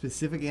you a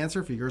specific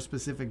answer for your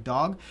specific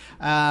dog,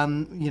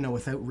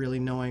 without really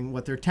knowing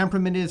what their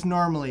temperament is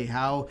normally,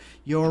 how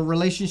your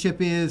relationship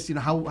is,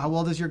 how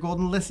well does your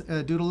golden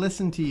doodle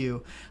listen to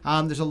you.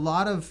 There's a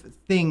lot of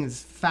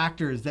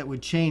factors that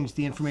would change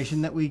the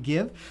information that we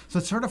give. So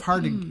it's sort of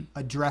hard to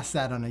address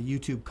that on a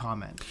YouTube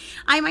comment.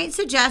 I might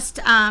suggest,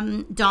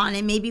 Dawn,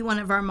 and maybe one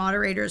of our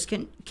moderators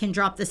can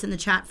drop this in the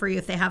chat for you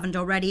if they haven't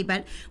already,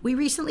 but we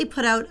recently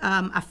put out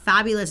a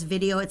fabulous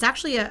video. It's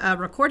actually a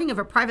recording of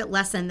a private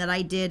lesson that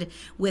I did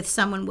with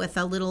someone with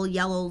a little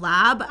yellow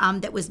lab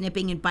that was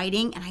nipping and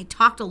biting, and I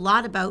talked a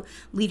lot about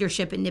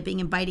leadership and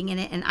nipping and biting in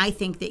it, and I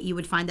think that you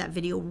would find that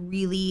video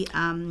really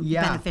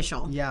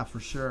beneficial. Yeah, for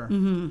sure.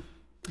 Mm-hmm.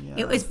 Yeah.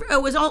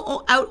 It was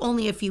all out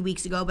only a few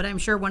weeks ago, but I'm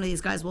sure one of these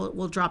guys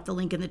will drop the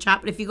link in the chat.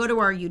 But if you go to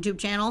our YouTube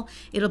channel,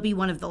 it'll be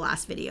one of the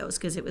last videos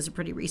because it was a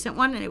pretty recent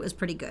one and it was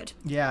pretty good.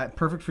 Yeah,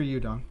 perfect for you,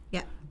 Dawn.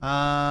 Yeah.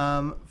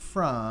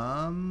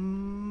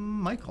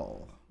 From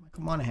Michael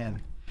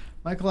Monahan.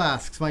 Michael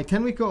asks, my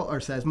 10-week-old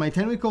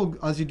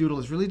Aussie Doodle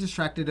is really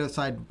distracted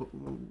outside.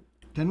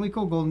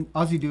 10-week-old golden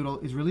Aussie Doodle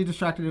is really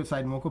distracted outside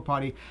and won't go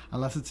potty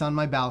unless it's on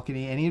my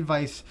balcony. Any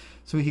advice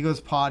so he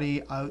goes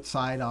potty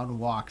outside on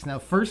walks? Now,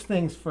 first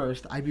things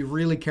first, I'd be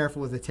really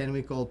careful with a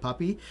 10-week-old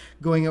puppy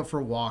going out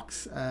for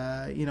walks,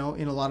 in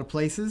a lot of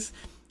places.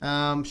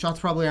 Shots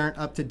probably aren't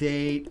up to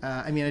date.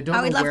 I don't know where you're walking.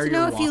 I would love to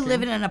know if you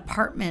live in an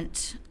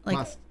apartment.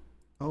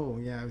 Oh,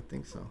 yeah, I would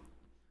think so.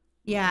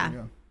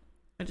 Yeah.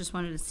 I just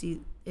wanted to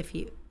see if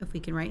we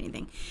can write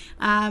anything.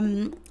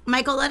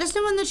 Michael, let us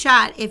know in the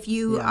chat if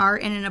you are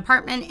in an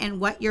apartment and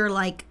what your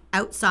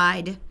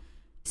outside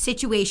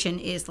situation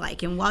is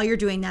like. And while you're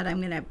doing that,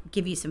 I'm going to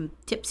give you some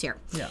tips here.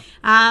 Yeah.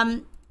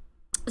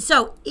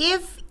 So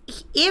if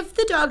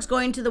the dog's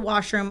going to the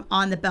washroom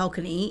on the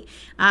balcony,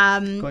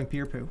 going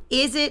pee or poo,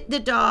 is the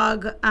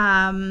dog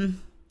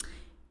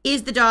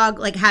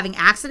having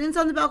accidents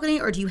on the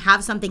balcony, or do you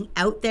have something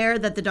out there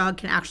that the dog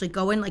can actually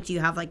go in? Do you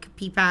have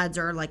pee pads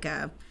or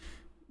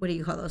what do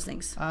you call those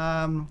things?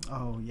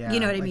 Oh yeah. You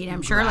know what I mean?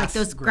 I'm sure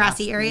those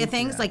grassy area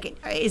things.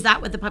 Yeah. Is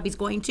that what the puppy's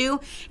going to?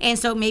 And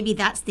so maybe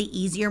that's the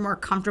easier, more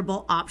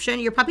comfortable option.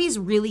 Your puppy's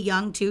really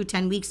young too,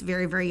 10 weeks,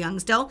 very, very young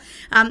still.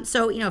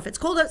 So, if it's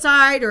cold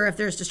outside or if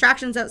there's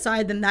distractions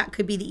outside, then that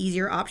could be the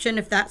easier option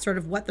if that's sort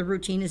of what the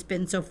routine has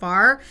been so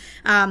far.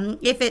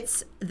 If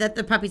it's that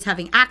the puppy's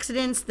having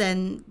accidents,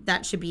 then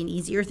that should be an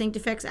easier thing to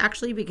fix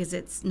actually, because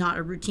it's not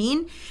a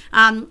routine.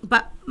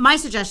 But my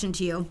suggestion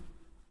to you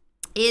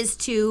is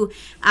to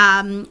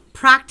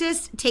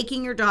practice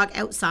taking your dog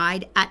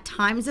outside at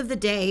times of the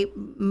day,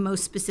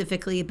 most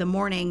specifically the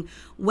morning,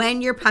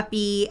 when your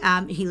puppy,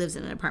 he lives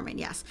in an apartment,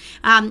 yes,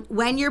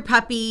 when your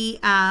puppy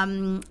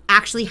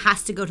actually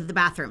has to go to the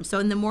bathroom. So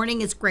in the morning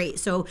is great.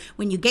 So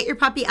when you get your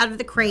puppy out of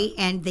the crate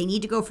and they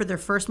need to go for their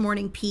first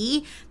morning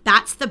pee,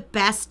 that's the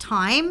best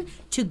time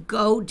to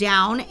go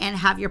down and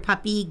have your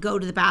puppy go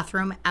to the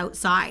bathroom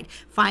outside.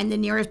 Find the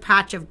nearest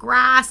patch of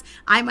grass.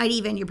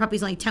 Your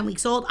puppy's only 10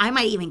 weeks old, I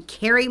might even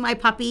carry my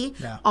puppy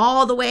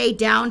all the way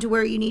down to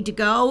where you need to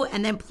go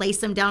and then place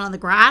them down on the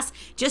grass.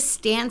 Just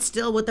stand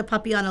still with the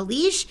puppy on a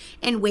leash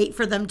and wait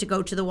for them to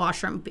go to the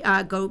washroom,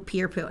 go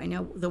pee or poo. I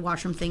know the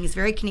washroom thing is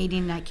very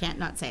Canadian and I can't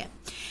not say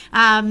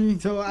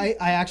it. So I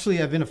actually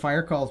have been to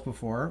fire calls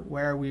before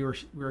where we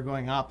were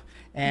going up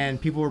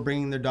and people were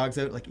bringing their dogs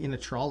out in a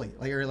trolley,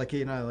 or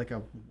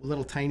a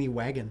little tiny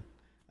wagon.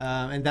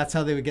 And that's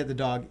how they would get the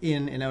dog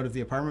in and out of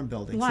the apartment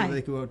building. Why? So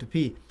they could go out to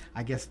pee.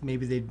 I guess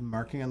maybe they'd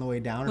marking on the way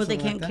down or something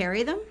they can't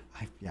carry them?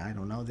 I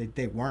don't know.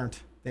 They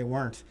weren't.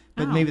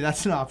 But maybe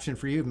that's an option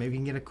for you. Maybe you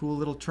can get a cool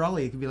little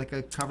trolley. It could be like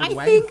a covered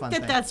wagon fun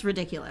thing. That's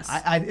ridiculous.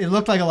 It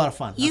looked like a lot of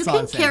fun. You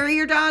can carry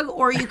your dog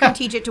or you can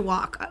teach it to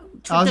walk.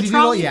 Aussie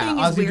trolley Doodle, thing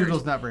is Aussie weird.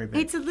 Doodle's not very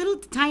big. It's a little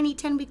tiny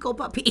 10-week-old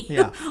puppy.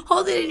 Yeah.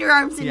 Hold it in your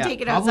arms and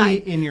take it probably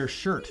outside. in your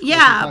shirt.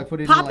 Yeah,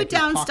 Put it pop in, like, it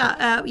down. your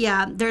pocket.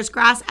 Yeah, there's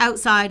grass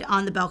outside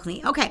on the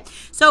balcony. Okay,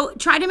 so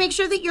try to make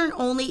sure that you're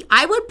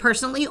I would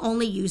personally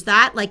only use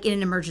that like in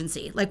an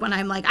emergency. Like when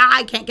I'm like,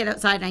 I can't get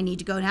outside and I need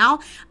to go now.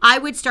 I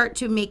would start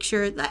to make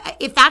sure that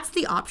if that's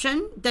the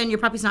option, then your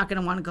puppy's not going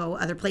to want to go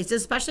other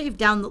places, especially if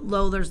down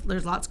low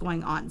there's lots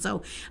going on.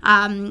 So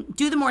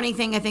do the morning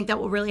thing. I think that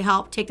will really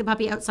help. Take the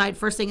puppy outside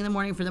first thing in the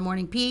morning for the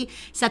morning pee.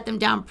 Set them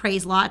down,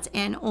 praise lots,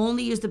 and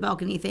only use the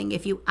balcony thing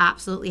if you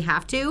absolutely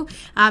have to.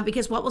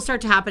 Because what will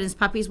start to happen is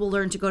puppies will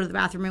learn to go to the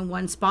bathroom in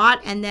one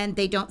spot, and then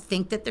they don't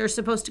think that they're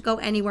supposed to go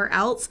anywhere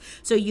else.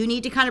 So you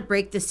need to kind of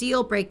break the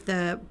seal, break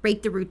the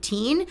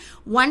routine.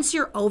 Once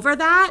you're over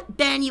that,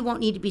 then you won't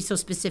need to be so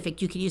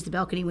specific. You can use the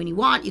balcony when you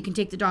want. You can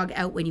take the dog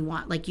out when you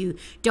want. Like, you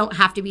don't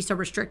have to be so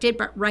restricted.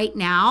 But right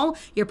now,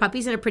 your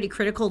puppy's in a pretty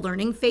critical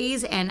learning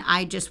phase, and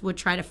I just would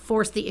try to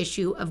force the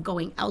issue of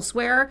going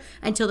elsewhere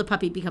until the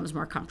puppy becomes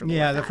more comfortable.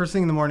 Yeah, with the that. first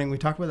thing in the morning, we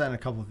talked about that in a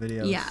couple of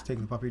videos. Yeah.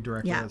 Taking the puppy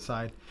directly Yeah.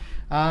 outside.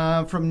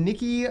 From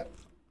Nikki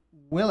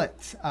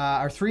Willett,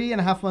 our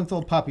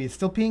 3.5-month-old puppy is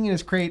still peeing in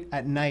his crate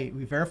at night.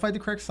 We verified the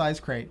correct size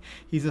crate.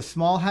 He's a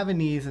small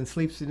Havanese and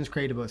sleeps in his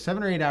crate about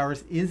 7 or 8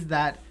 hours. Is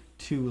that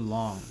too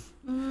long?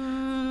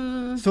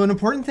 So an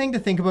important thing to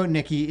think about,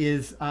 Nikki,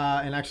 is,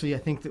 and actually I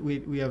think that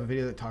we have a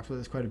video that talks about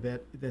this quite a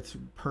bit, that's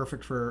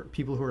perfect for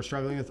people who are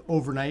struggling with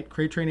overnight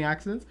crate training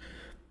accidents.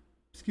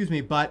 Excuse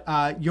me, but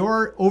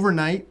your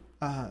overnight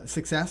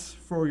success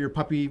for your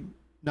puppy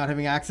not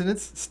having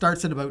accidents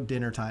starts at about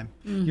dinner time.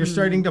 You're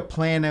starting to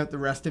plan out the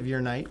rest of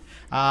your night.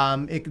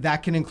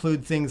 That can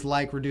include things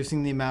like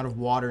reducing the amount of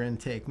water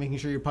intake, making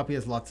sure your puppy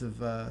has lots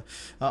of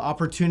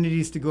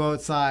opportunities to go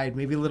outside,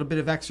 maybe a little bit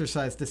of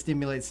exercise to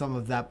stimulate some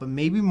of that. But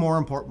maybe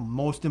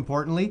most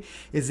importantly,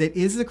 is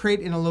the crate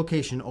in a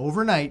location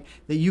overnight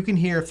that you can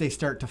hear if they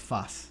start to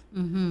fuss.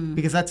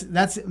 Because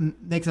that's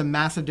makes a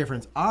massive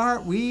difference.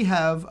 We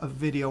have a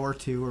video or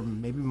two, or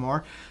maybe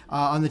more,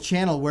 on the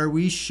channel where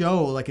we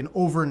show like an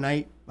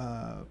overnight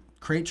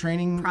crate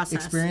training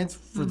experience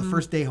for the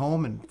first day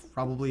home, and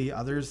probably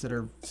others that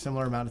are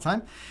similar amount of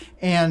time.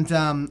 And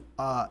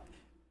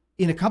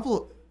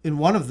in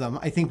one of them,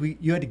 I think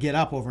you had to get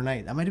up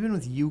overnight. That might have been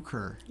with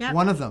Euchre. Yep.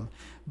 One of them.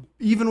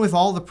 Even with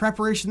all the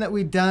preparation that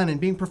we'd done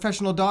and being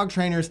professional dog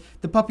trainers,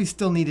 the puppy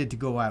still needed to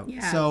go out.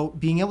 Yeah. So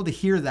being able to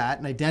hear that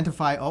and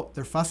identify, oh,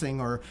 they're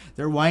fussing or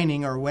they're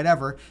whining or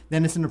whatever,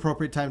 then it's an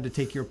appropriate time to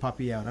take your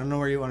puppy out. I don't know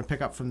where you want to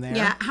pick up from there.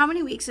 Yeah. How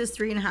many weeks is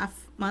 3.5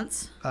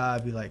 months?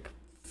 It'd be like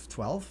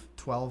 12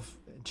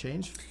 and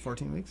change,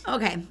 14 weeks.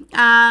 Okay.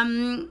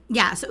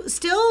 Yeah. So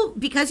still,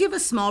 because you have a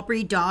small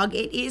breed dog,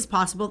 it is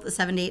possible that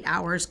 7 to 8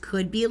 hours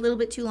could be a little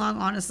bit too long,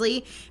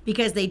 honestly,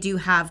 because they do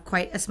have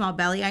quite a small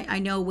belly. I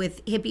know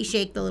with Hippie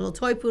Shake, the little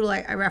toy poodle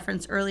I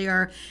referenced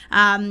earlier,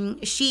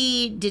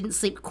 she didn't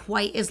sleep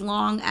quite as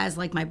long as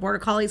like my border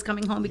collies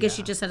coming home because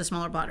she just had a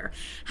smaller bladder.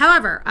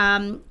 However,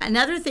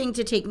 another thing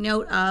to take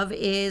note of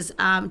is,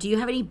 do you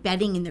have any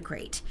bedding in the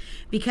crate?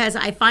 Because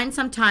I find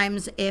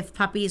sometimes if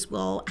puppies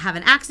will have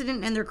an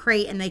accident in their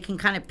crate and they can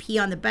kind of pee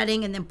on the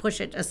bedding and then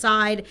push it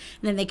aside, and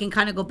then they can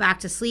kind of go back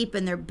to sleep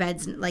in their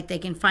beds, like they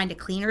can find a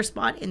cleaner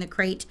spot in the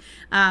crate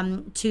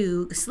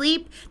to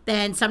sleep,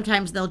 then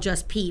sometimes they'll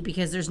just pee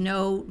because there's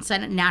no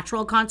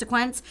natural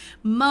consequence.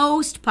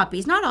 Most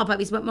puppies, not all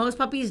puppies, but most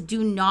puppies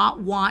do not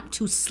want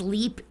to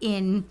sleep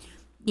in,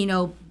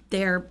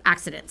 their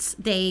accidents.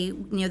 They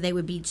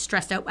would be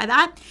stressed out by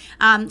that.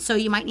 So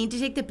you might need to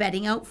take the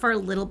bedding out for a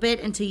little bit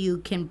until you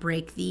can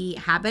break the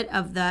habit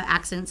of the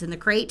accidents in the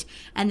crate.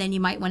 And then you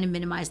might want to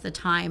minimize the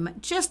time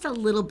just a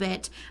little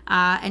bit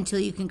until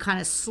you can kind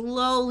of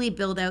slowly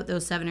build out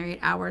those 7 or 8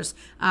 hours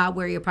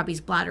where your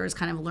puppy's bladder is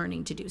kind of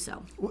learning to do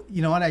so.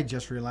 You know what I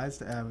just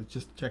realized? I was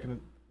just checking it.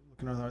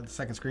 On the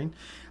second screen,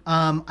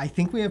 I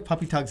think we have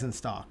puppy tugs in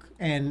stock,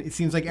 and it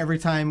seems like every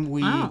time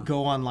we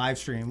go on live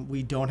stream,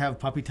 we don't have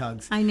puppy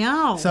tugs. I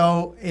know.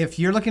 So if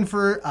you're looking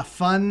for a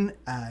fun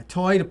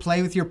toy to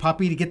play with your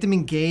puppy to get them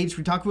engaged,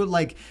 we talk about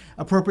like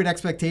appropriate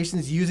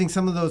expectations, using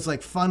some of those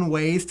like fun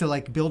ways to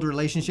like build a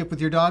relationship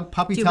with your dog.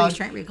 Puppy tug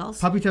restraint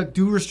recalls. Puppy tug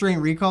do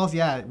restraint recalls.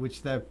 Yeah,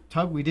 which the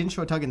tug, we didn't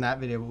show a tug in that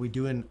video, but we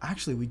do in,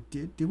 actually we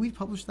did. Did we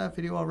publish that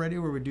video already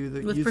where we do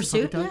the with use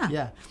Pursuit? The puppy tug?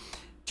 Yeah.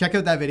 Check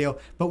out that video,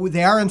 but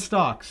they are in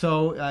stock.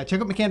 So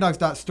check out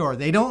mccandogs.store.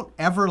 They don't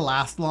ever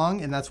last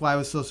long, and that's why I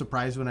was so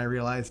surprised when I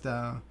realized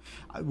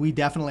we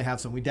definitely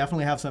have some. We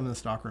definitely have some in the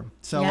stock room.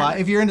 So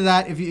if you're into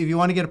that, if you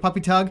want to get a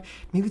puppy tug,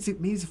 maybe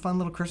it's a fun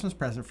little Christmas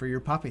present for your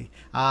puppy.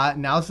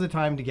 Now's the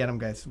time to get them,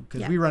 guys,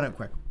 because we run out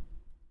quick.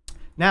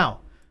 Now,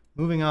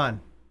 moving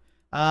on.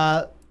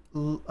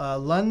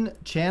 Lun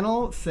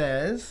Channel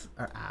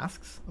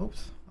asks,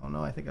 oops, oh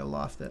no, I think I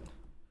lost it.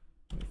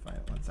 Let me find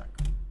it 1 sec.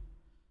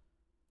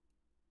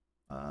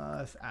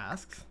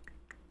 Asks,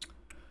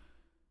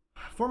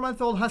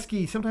 4-month-old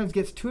husky sometimes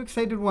gets too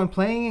excited when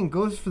playing and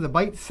goes for the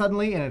bite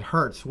suddenly and it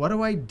hurts. What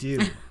do I do?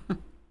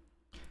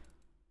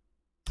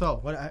 So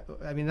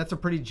I mean, that's a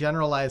pretty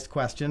generalized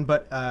question,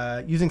 but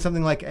using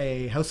something like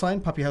a house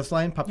line, puppy house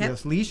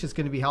leash is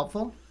going to be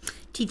helpful.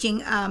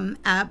 Teaching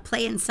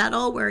play and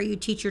settle, where you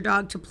teach your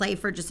dog to play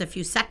for just a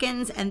few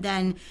seconds and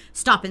then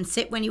stop and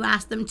sit when you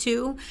ask them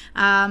to.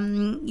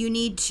 You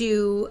need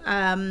to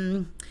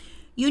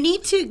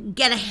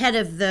get ahead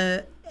of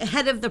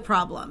the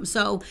problem.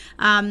 So,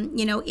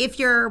 if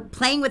you're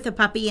playing with a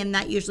puppy and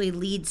that usually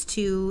leads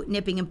to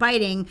nipping and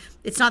biting,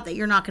 it's not that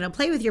you're not going to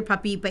play with your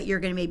puppy, but you're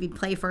going to maybe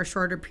play for a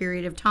shorter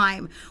period of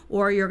time,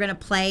 or you're going to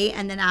play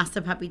and then ask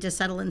the puppy to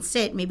settle and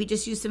sit. Maybe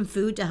just use some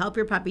food to help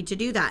your puppy to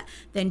do that.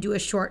 Then do a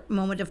short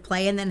moment of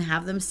play and then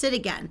have them sit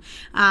again.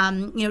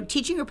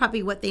 Teaching your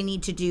puppy what they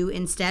need to do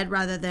instead,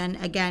 rather than,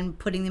 again,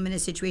 putting them in a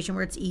situation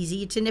where it's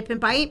easy to nip and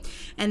bite.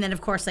 And then,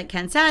 of course, like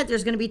Ken said,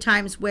 there's going to be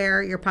times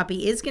where your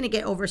puppy is going to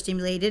get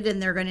overstimulated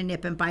and they're going to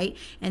nip and bite.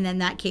 And then in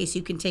that case,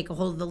 you can take a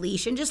hold of the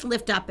leash and just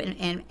lift up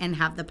and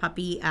have the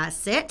puppy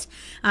sit.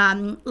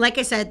 Like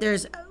I said,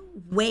 there's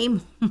way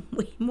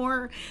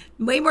more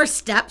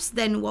steps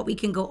than what we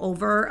can go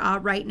over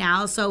right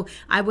now. So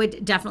I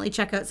would definitely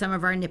check out some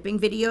of our nipping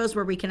videos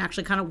where we can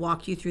actually kind of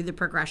walk you through the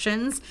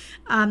progressions,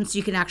 so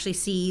you can actually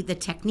see the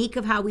technique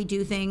of how we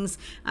do things,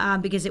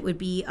 because it would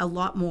be a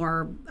lot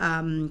more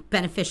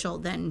beneficial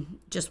than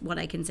just what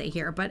I can say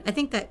here. But I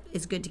think that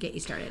is good to get you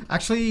started.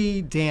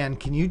 Actually, Dan,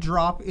 can you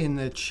drop in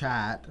the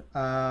chat?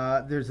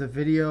 There's a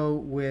video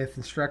with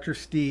instructor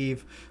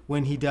Steve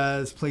when he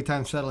does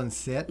playtime settle and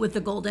sit With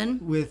the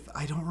golden?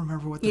 I don't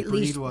remember what the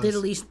breed was.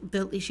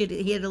 The leash,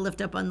 he had to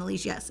lift up on the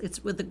leash. Yes,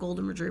 it's with the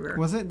golden retriever.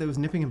 Was it? That was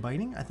nipping and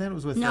biting? I thought it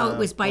was with No, it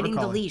was biting the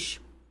Border Collie. leash.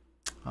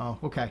 Oh,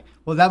 okay.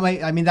 Well,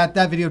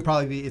 that video would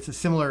probably be, it's a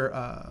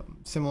similar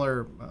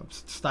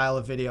style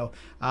of video.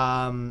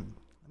 I'm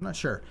not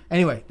sure.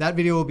 Anyway, that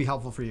video will be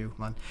helpful for you,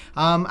 Lon.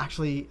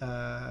 Actually,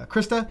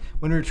 Krista,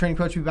 when we were training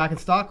coach, will be back in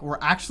stock. We're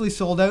actually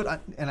sold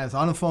out, and I was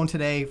on the phone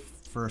today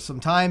for some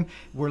time.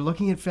 We're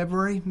looking at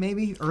February,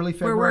 maybe early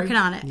February. We're working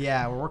on it.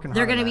 Yeah, we're working hard.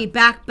 They're going to be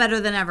back better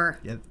than ever.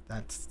 Yeah,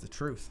 that's the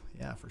truth.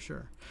 Yeah, for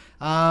sure.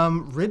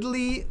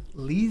 Ridley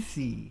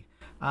Lisi.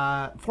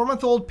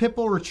 4-month-old pit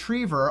bull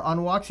retriever.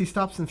 On walks, he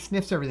stops and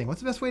sniffs everything. What's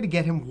the best way to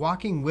get him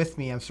walking with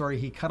me? I'm sorry,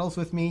 he cuddles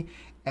with me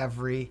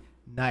every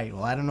night.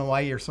 Well, I don't know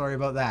why you're sorry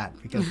about that,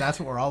 because that's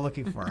what we're all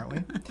looking for, aren't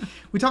we?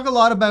 We talk a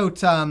lot about,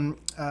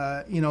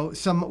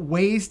 some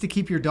ways to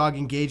keep your dog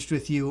engaged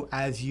with you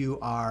as you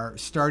are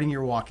starting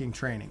your walking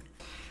training.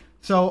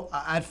 So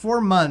at 4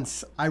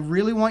 months, I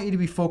really want you to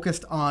be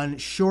focused on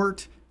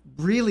short,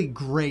 really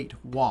great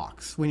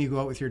walks when you go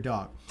out with your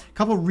dog. A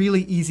couple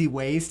really easy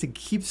ways to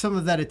keep some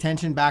of that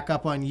attention back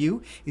up on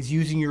you is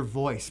using your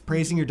voice,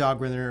 praising your dog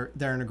when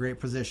they're in a great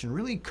position,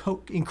 really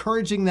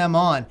encouraging them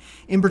on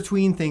in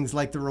between things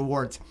like the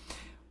rewards.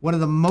 One of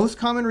the most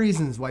common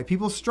reasons why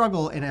people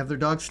struggle and have their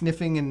dog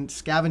sniffing and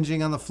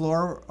scavenging on the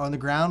floor, on the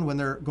ground when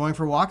they're going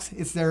for walks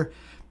is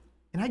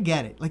and I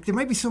get it. Like, there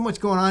might be so much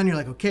going on. You're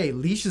like, okay,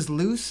 leash is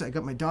loose. I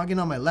got my dog in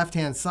on my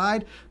left-hand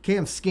side. Okay,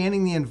 I'm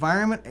scanning the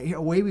environment.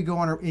 Away we go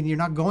and you're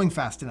not going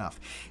fast enough.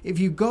 If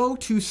you go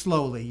too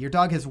slowly, your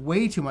dog has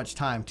way too much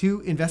time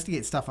to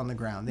investigate stuff on the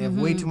ground. They have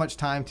way too much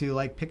time to,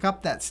 like, pick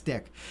up that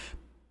stick.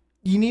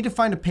 You need to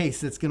find a pace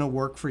that's going to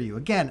work for you.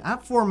 Again,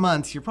 at 4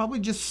 months, you're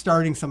probably just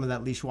starting some of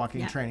that leash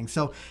walking training.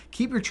 So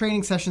keep your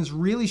training sessions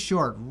really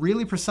short,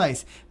 really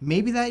precise.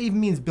 Maybe that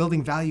even means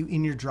building value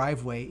in your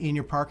driveway, in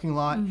your parking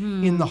lot,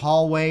 in the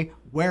hallway,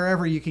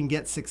 wherever you can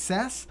get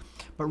success.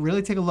 But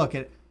really take a look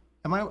at,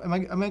 am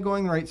I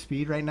going the right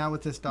speed right now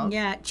with this dog?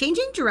 Yeah,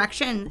 changing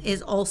direction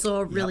is also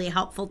a really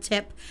helpful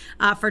tip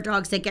for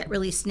dogs that get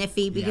really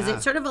sniffy, because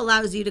it sort of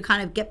allows you to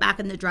kind of get back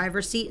in the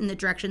driver's seat in the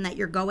direction that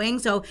you're going.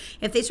 So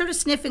if they sort of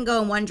sniff and go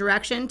in one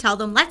direction, tell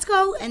them, let's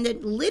go, and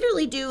then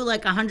literally do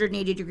like a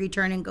 180-degree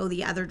turn and go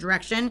the other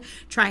direction,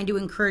 trying to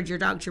encourage your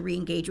dog to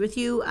re-engage with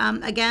you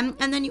again.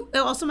 And then it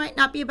also might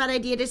not be a bad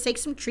idea to take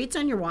some treats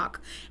on your walk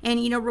and,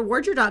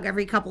 reward your dog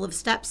every couple of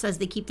steps as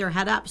they keep their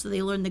head up, so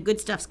they learn the good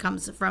stuff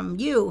comes from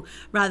you,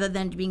 rather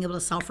than being able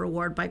to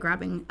self-reward by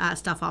grabbing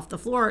stuff off the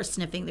floor or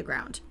sniffing the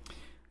ground.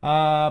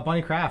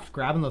 Bonnie Kraft,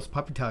 grabbing those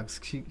puppy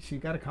tugs. She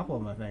got a couple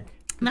of them, I think.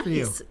 Good for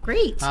you.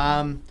 Great.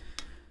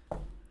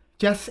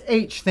 Jess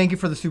H, thank you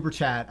for the super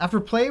chat. After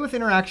play with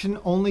interaction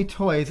only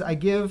toys, I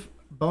give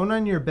bone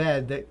on your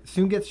bed that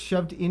soon gets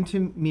shoved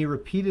into me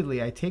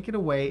repeatedly. I take it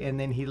away and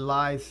then he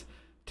lies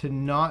to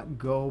not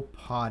go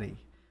potty.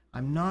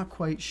 I'm not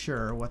quite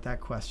sure what that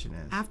question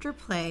is. After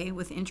play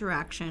with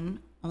interaction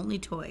only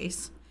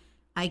toys,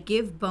 I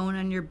give bone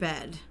on your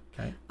bed.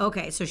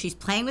 Okay, so she's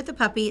playing with the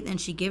puppy, then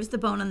she gives the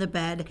bone on the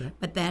bed,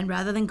 but then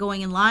rather than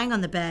going and lying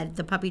on the bed,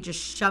 the puppy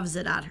just shoves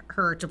it at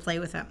her to play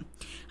with him.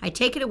 I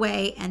take it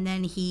away, and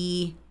then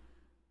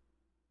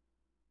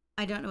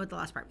I don't know what the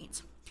last part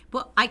means.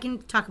 Well, I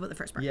can talk about the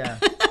first part. Yeah.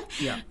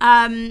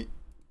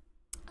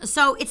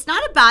 So it's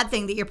not a bad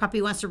thing that your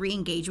puppy wants to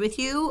re-engage with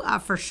you,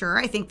 for sure.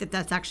 I think that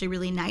that's actually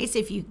really nice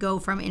if you go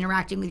from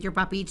interacting with your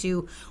puppy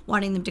to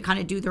wanting them to kind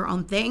of do their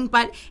own thing.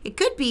 But it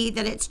could be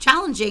that it's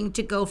challenging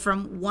to go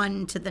from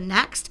one to the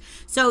next.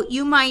 So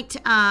you might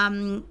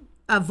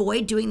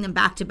avoid doing them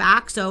back to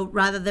back. So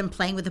rather than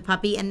playing with the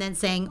puppy and then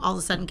saying all of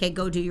a sudden, okay,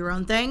 go do your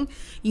own thing,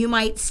 you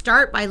might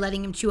start by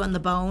letting him chew on the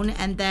bone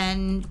and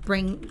then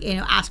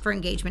ask for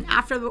engagement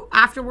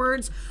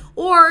afterwards.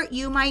 Or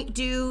you might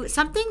do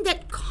something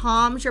that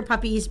calms your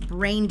puppy's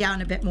brain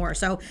down a bit more.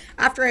 So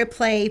after I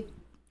play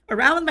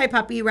around with my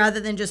puppy, rather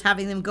than just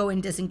having them go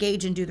and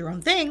disengage and do their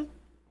own thing,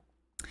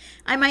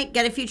 I might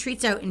get a few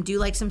treats out and do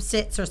like some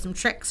sits or some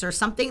tricks or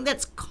something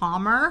that's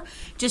calmer,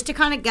 just to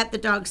kind of get the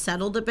dog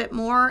settled a bit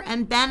more.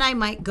 And then I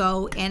might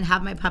go and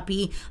have my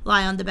puppy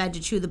lie on the bed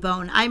to chew the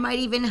bone. I might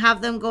even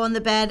have them go on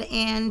the bed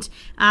and,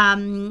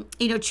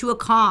 chew a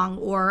Kong,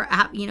 or,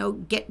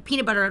 get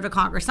peanut butter out of a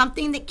Kong, or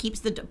something that keeps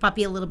the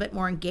puppy a little bit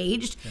more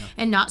engaged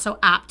and not so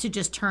apt to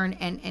just turn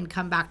and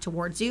come back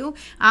towards you.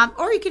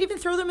 Or you could even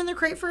throw them in the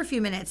crate for a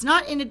few minutes,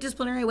 not in a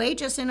disciplinary way,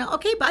 just in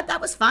okay, bud,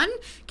 that was fun.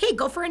 Okay,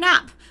 go for a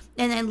nap.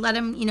 And then let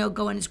him,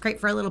 go in his crate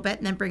for a little bit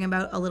and then bring him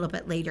out a little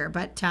bit later.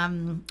 But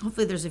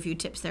hopefully there's a few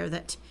tips there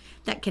that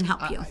can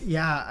help you.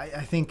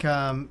 I think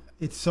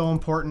it's so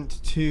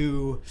important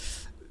to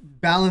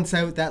balance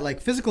out that like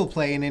physical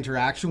play and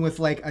interaction with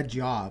like a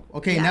job.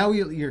 Okay, now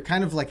you're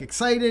kind of like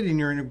excited and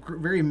you're in a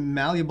very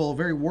malleable,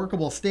 very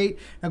workable state.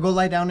 Now go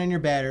lie down in your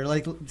bed, or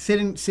like sit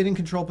in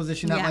control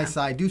position at my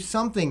side. Do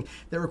something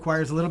that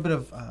requires a little bit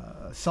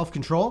of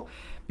self-control,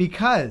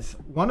 because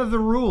one of the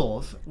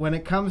rules when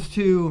it comes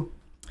to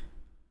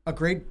a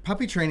great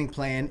puppy training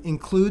plan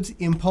includes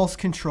impulse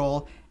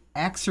control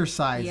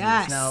exercises.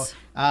 Yes.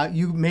 Now,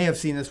 you may have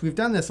seen this. We've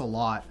done this a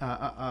lot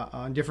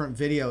on different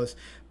videos,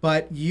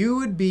 but you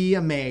would be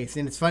amazed.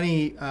 And it's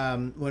funny,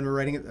 when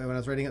I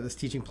was writing out this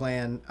teaching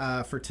plan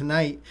for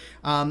tonight,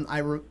 I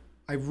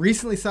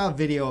recently saw a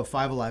video of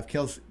Five Alive,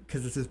 because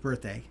it's his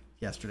birthday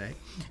yesterday,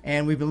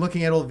 and we've been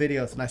looking at old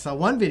videos, and I saw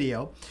one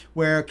video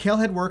where Kale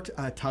had worked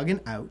tugging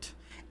out,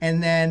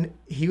 and then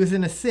he was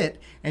in a sit,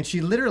 and she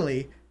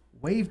literally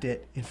waved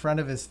it in front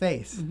of his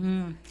face.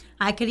 Mm-hmm.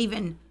 I could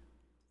even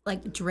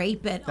like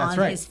drape it on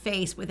his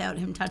face without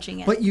him touching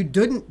it. But you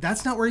didn't.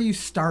 That's not where you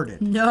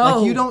started. No.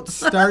 Like, you don't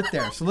start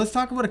there. So let's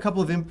talk about a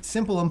couple of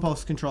simple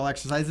impulse control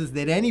exercises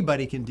that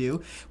anybody can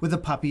do with a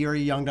puppy or a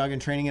young dog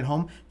in training at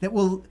home that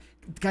will...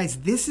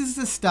 Guys, this is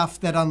the stuff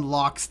that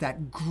unlocks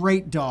that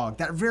great dog,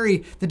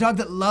 the dog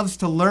that loves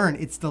to learn.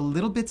 It's the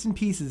little bits and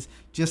pieces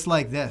just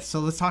like this. So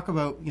let's talk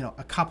about,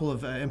 a couple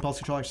of impulse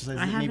control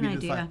exercises. I have an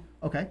idea.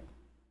 Okay.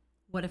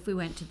 What if we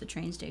went to the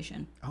train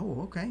station?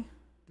 Oh, okay. Do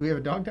we have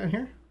a dog down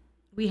here?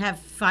 We have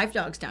 5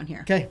 dogs down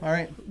here. Okay, all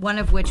right. One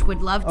of which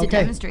would love to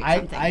demonstrate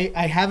something.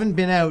 I haven't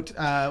been out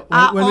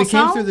when we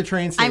came through the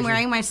train station. I'm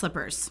wearing my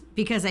slippers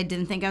because I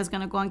didn't think I was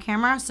going to go on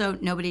camera, so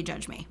nobody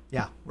judge me.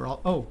 Yeah, we're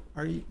all. Oh,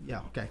 are you? Yeah,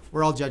 okay.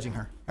 We're all judging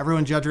her.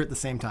 Everyone judge her at the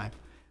same time.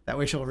 That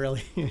way she'll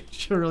really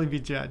be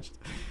judged.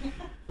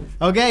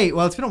 Okay,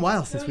 well, it's been a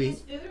while since we. Use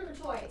food or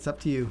toy? It's up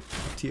to you.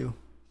 Up to you.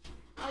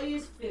 I'll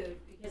use food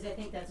because I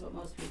think that's what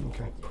most people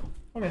do.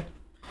 Okay.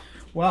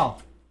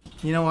 Well,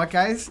 you know what,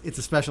 guys? It's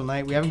a special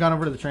night. We haven't gone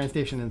over to the train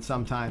station in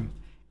some time.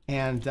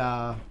 And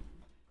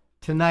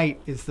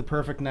tonight is the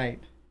perfect night.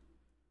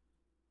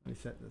 Let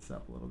me set this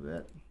up a little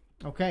bit.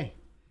 Okay.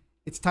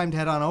 It's time to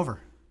head on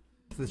over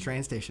to the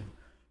train station.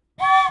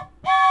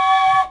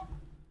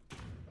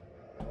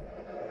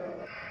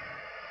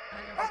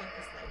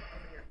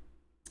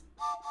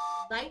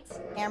 Lights,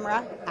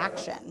 camera,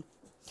 action.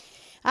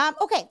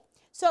 Okay.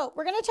 So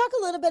we're going to talk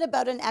a little bit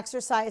about an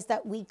exercise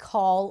that we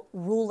call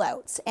rule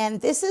outs.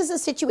 And this is a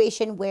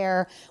situation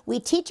where we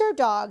teach our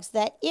dogs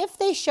that if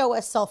they show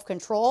us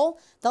self-control,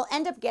 they'll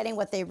end up getting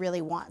what they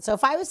really want. So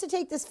if I was to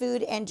take this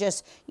food and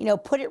just,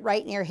 put it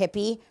right near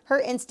Hippie, her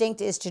instinct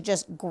is to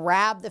just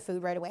grab the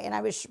food right away. And I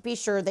would be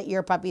sure that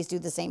your puppies do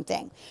the same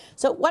thing.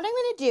 So what I'm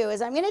going to do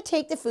is I'm going to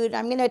take the food,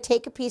 I'm going to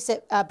take a piece of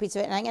it,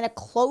 and I'm going to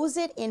close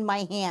it in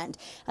my hand.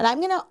 And I'm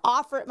going to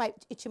offer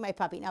it to my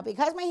puppy. Now,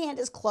 because my hand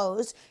is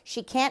closed,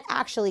 she can't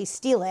actually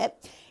steal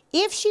it.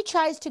 If she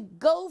tries to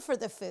go for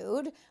the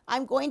food,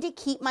 I'm going to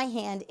keep my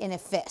hand in a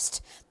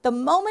fist. The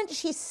moment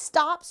she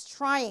stops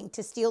trying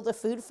to steal the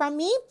food from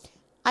me,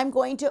 I'm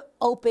going to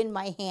open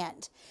my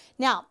hand.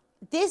 Now,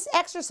 this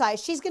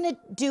exercise, she's going to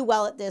do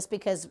well at this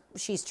because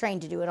she's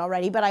trained to do it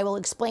already, but I will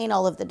explain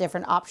all of the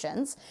different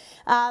options.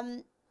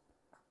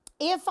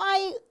 If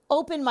I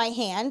open my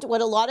hand, what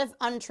a lot of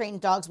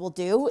untrained dogs will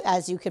do,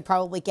 as you could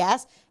probably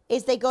guess,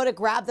 is they go to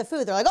grab the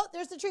food. They're like, oh,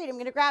 there's the treat, I'm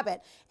going to grab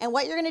it. And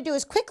what you're going to do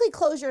is quickly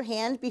close your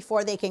hand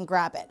before they can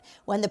grab it.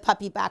 When the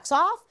puppy backs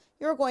off,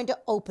 you're going to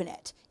open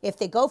it. If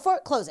they go for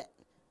it, close it.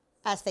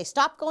 As they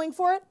stop going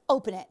for it,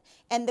 open it.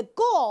 And the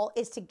goal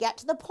is to get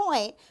to the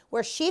point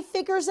where she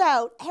figures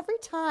out every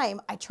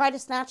time I try to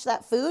snatch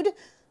that food,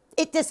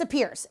 it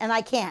disappears and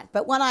I can't.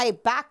 But when I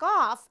back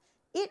off,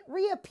 it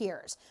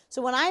reappears.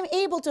 So when I'm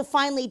able to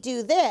finally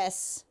do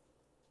this,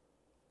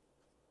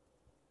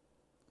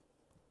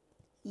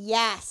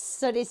 yes.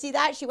 So do you see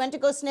that? She went to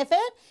go sniff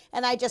it,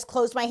 and I just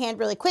closed my hand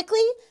really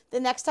quickly.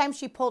 The next time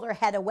she pulled her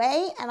head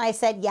away, and I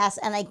said yes,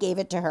 and I gave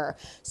it to her.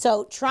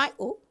 So try,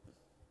 oh.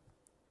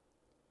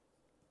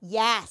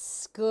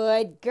 Yes,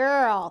 good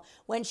girl.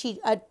 When she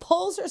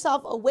pulls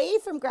herself away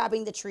from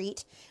grabbing the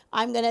treat,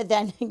 I'm going to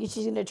then,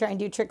 she's going to try and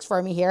do tricks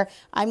for me here.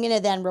 I'm going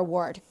to then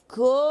reward.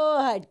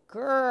 Good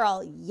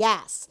girl.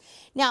 Yes.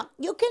 Now,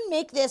 you can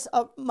make this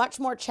much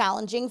more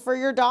challenging for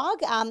your dog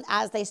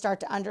as they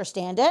start to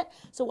understand it.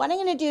 So what I'm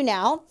going to do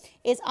now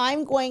is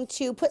I'm going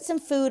to put some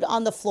food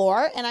on the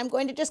floor and I'm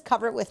going to just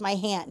cover it with my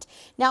hand.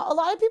 Now, a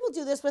lot of people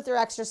do this with their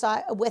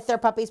exercise, with their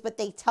puppies, but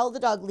they tell the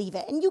dog leave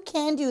it. And you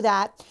can do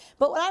that.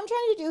 But what I'm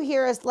trying to do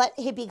here is let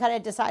Hippie kind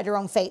of decide her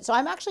own fate. So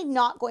I'm actually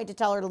not going to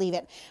tell her to leave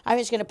it. I'm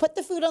just going to put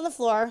the food on the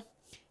floor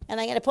and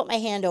I'm going to put my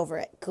hand over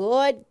it.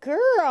 Good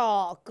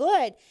girl.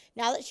 Good.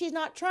 Now that she's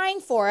not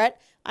trying for it,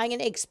 I'm going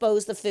to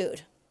expose the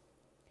food.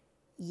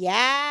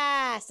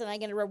 Yes. And I'm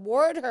going to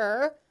reward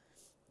her.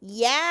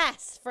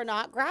 Yes. For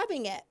not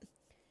grabbing it.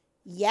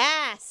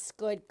 Yes.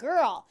 Good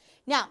girl.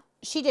 Now,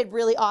 she did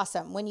really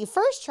awesome. When you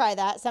first try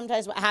that,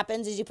 sometimes what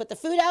happens is you put the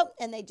food out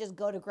and they just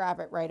go to grab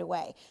it right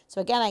away.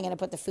 So again, I'm going to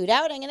put the food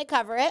out. I'm going to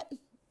cover it.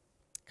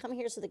 Come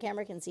here so the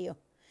camera can see you.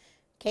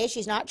 Okay,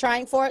 she's not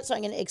trying for it, so I'm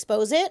going to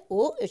expose it.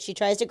 Ooh, if she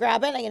tries to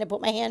grab it, I'm going to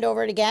put my hand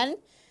over it again.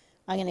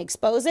 I'm going to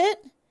expose it.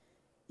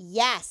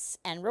 Yes,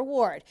 and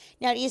reward.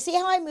 Now, do you see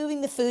how I'm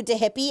moving the food to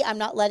Hippie? I'm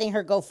not letting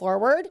her go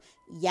forward.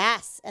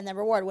 Yes, and then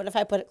reward. What if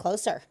I put it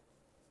closer?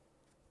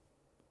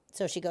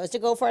 So she goes to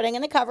go for it. I'm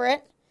going to cover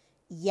it.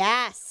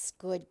 Yes,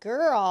 good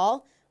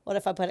girl. What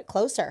if I put it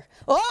closer?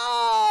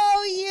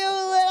 Oh, you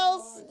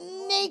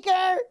little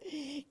sneaker.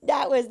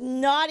 That was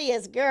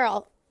naughtiest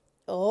girl.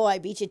 Oh, I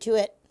beat you to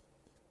it.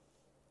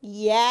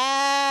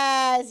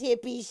 Yes,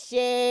 Hippie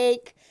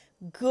shake.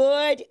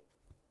 Good.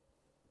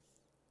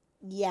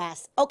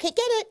 Yes. Okay, get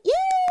it.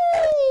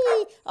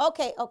 Yay!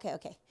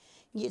 Okay.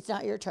 It's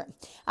not your turn.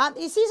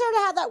 You see sort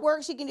of how that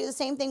works. You can do the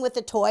same thing with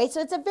the toy. So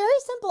it's a very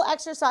simple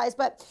exercise,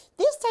 but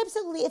this types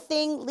of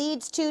thing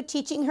leads to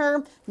teaching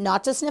her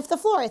not to sniff the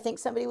floor. I think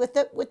somebody with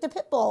the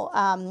pit bull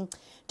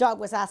dog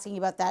was asking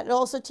about that. It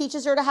also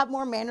teaches her to have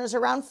more manners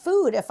around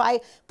food. If I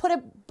put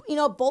a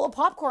bowl of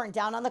popcorn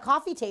down on the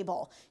coffee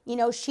table,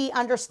 she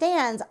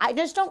understands I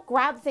just don't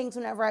grab things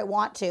whenever I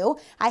want to.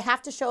 I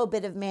have to show a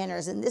bit of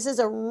manners, and this is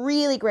a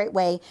really great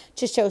way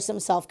to show some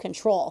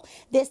self-control.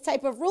 This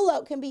type of rule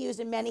out can be used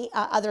in many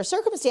other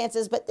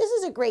circumstances, but this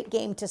is a great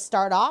game to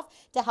start off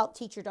to help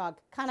teach your dog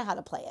kind of how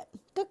to play it.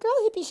 Good girl,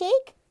 Hippie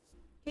shake.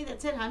 Okay,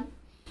 that's it, hon.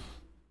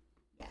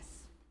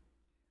 Yes.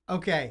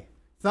 Okay.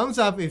 Thumbs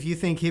up if you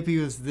think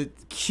Hippie was the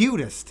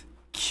cutest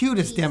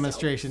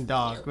demonstration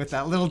dog with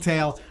that little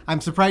tail. I'm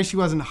surprised she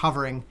wasn't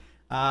hovering.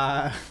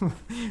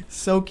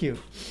 So cute.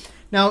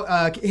 Now,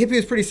 Hippie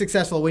is pretty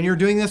successful. When you're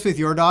doing this with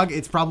your dog,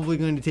 it's probably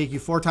going to take you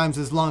 4 times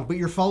as long, but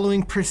you're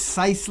following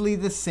precisely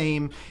the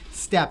same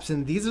steps.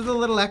 And these are the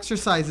little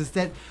exercises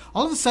that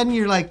all of a sudden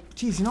you're like,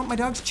 geez, my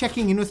dog's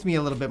checking in with me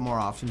a little bit more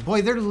often.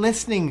 Boy, they're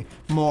listening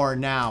more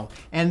now.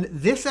 And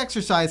this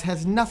exercise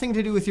has nothing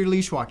to do with your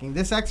leash walking.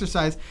 This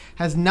exercise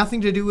has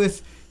nothing to do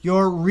with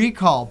your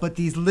recall, but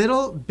these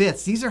little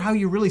bits, these are how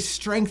you really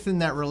strengthen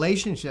that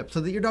relationship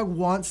so that your dog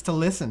wants to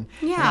listen.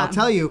 Yeah. And I'll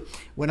tell you,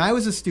 when I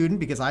was a student,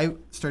 because I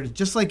started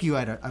just like you,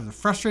 I was a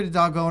frustrated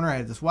dog owner, I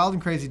had this wild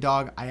and crazy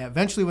dog. I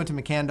eventually went to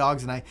McCann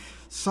Dogs and I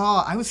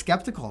was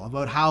skeptical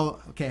about how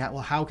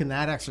can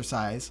that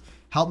exercise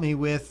help me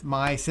with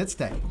my sit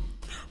stay?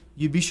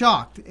 You'd be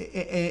shocked.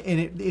 And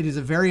it is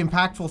a very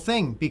impactful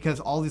thing because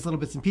all these little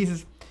bits and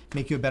pieces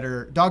make you a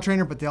better dog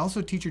trainer, but they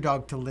also teach your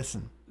dog to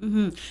listen.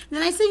 Mm-hmm. The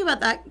nice thing about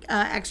that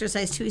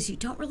exercise too is you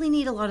don't really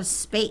need a lot of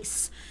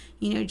space.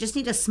 You just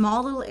need a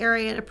small little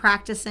area to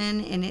practice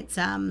in, and it's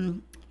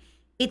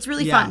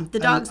really fun. The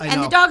dogs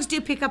the dogs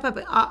do pick up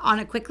on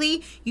it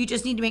quickly. You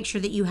just need to make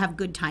sure that you have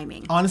good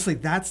timing. Honestly,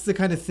 that's the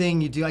kind of thing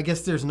you do. I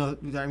guess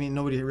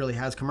nobody really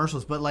has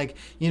commercials, but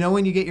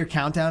when you get your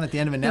countdown at the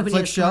end of a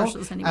Netflix show,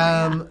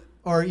 anymore,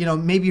 or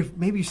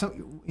maybe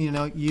some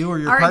you or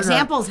your our partner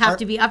examples have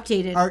to be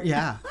updated.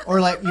 Or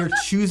you're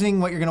choosing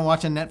what you're going to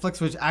watch on Netflix,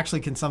 which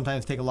actually can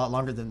sometimes take a lot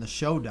longer than the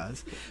show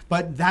does.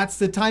 But that's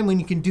the time when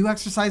you can do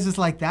exercises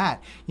like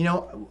that.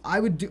 I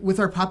would do with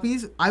our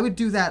puppies. I would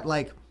do that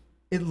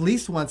at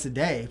least once a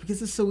day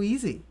because it's so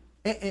easy,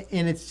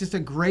 and it's just a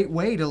great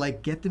way to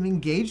get them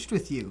engaged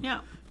with you.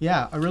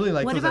 Yeah, I really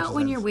like. What those about exercises.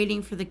 when you're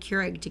waiting for the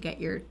Keurig to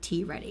get your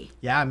tea ready?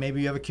 Yeah, maybe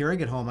you have a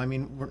Keurig at home. I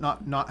mean, we're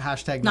not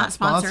hashtag not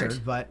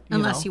sponsored, but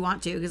unless you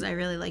want to, because I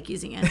really like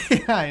using it.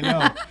 Yeah, I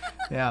know.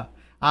 Yeah,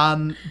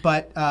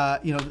 but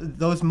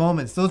those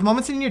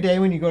moments in your day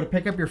when you go to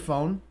pick up your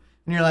phone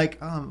and you're like,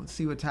 let's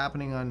see what's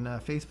happening on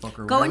Facebook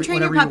or go and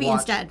train your puppy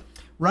instead.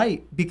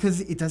 Right,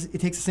 because it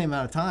takes the same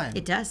amount of time.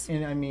 It does.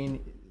 And I mean,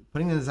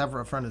 putting this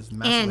effort up front is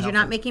massively And you're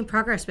helpful. not making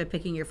progress by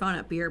picking your phone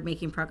up. You're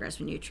making progress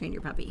when you train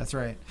your puppy. That's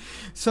right.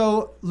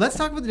 So let's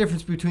talk about the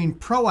difference between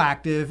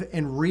proactive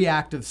and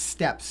reactive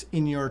steps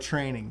in your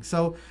training.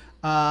 So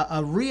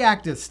a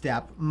reactive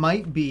step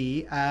might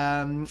be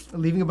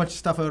leaving a bunch of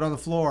stuff out on the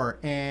floor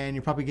and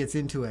your puppy gets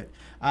into it.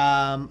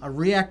 A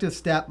reactive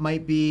step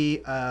might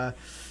be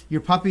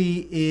your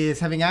puppy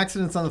is having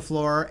accidents on the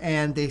floor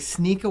and they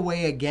sneak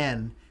away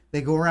again.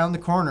 they go around the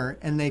corner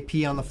and they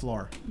pee on the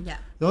floor. Yeah.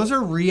 Those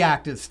are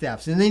reactive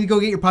steps. And then you go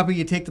get your puppy,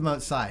 you take them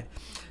outside.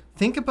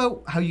 Think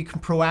about how you can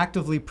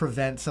proactively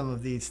prevent some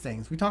of these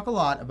things. We talk a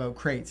lot about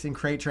crates and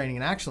crate training,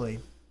 and actually,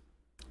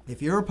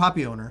 if you're a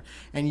puppy owner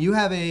and you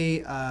have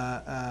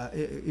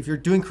if you're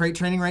doing crate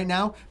training right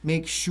now,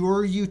 make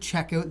sure you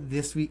check out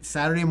this week,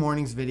 Saturday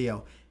morning's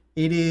video.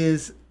 It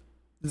is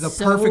the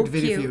So perfect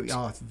video for cute. you.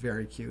 Oh, it's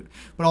very cute.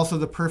 But also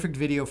the perfect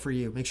video for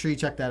you. Make sure you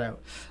check that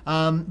out.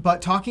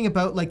 But talking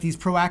about like these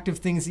proactive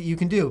things that you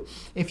can do.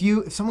 If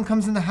someone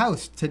comes in the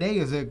house, today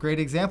is a great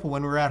example.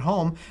 When we were at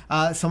home,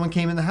 someone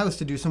came in the house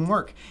to do some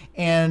work.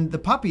 And the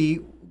puppy,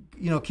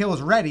 Kale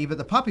was ready, but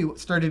the puppy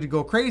started to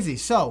go crazy.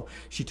 So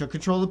she took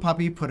control of the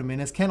puppy, put him in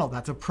his kennel.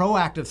 That's a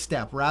proactive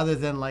step rather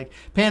than like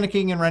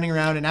panicking and running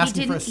around and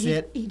asking for a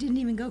sit. He didn't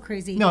even go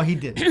crazy. No, he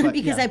didn't. But,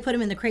 because yeah. I put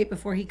him in the crate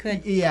before he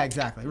could. Yeah,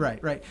 exactly.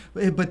 Right.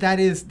 But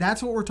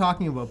that's what we're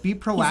talking about. Be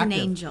proactive. He's an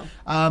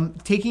angel.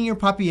 Taking your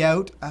puppy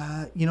out,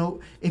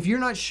 if you're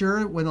not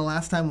sure when the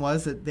last time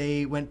was that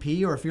they went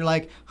pee, or if you're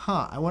like,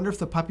 I wonder if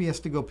the puppy has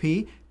to go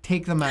pee,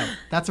 take them out.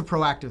 That's a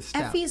proactive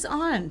step. Effie's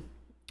on.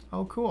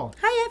 Oh, cool.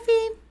 Hi,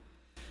 Effie.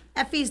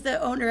 Effie's the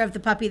owner of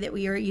the puppy that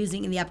we are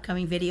using in the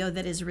upcoming video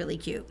that is really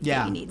cute. Yeah,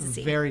 that you need to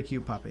see. Very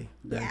cute puppy.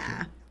 Very yeah.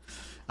 cute.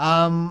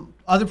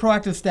 Other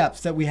proactive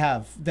steps that we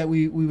have that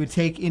we would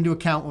take into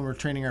account when we're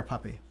training our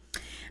puppy.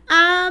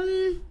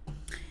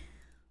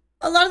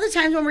 A lot of the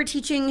times when we're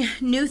teaching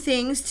new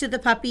things to the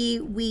puppy,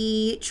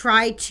 we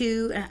try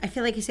to, I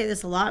feel like I say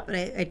this a lot, but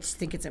I just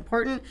think it's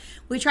important.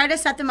 We try to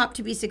set them up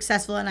to be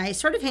successful. And I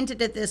sort of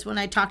hinted at this when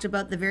I talked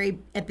about at the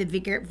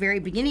very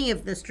beginning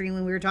of the stream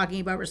when we were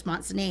talking about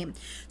response to name.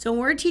 So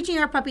when we're teaching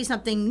our puppy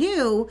something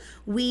new,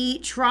 we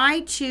try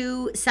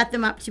to set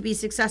them up to be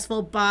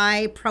successful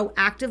by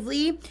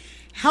proactively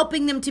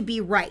helping them to be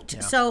right.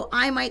 Yeah. So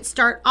I might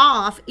start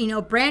off,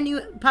 brand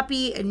new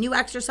puppy, a new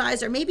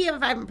exercise, or maybe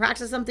if I haven't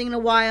practiced something in a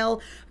while,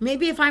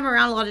 maybe if I'm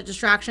around a lot of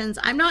distractions,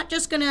 I'm not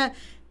just going to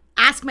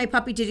ask my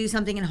puppy to do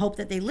something and hope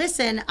that they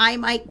listen. I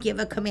might give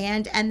a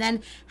command and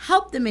then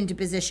help them into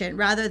position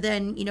rather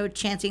than,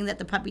 chancing that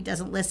the puppy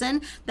doesn't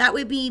listen. That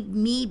would be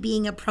me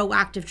being a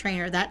proactive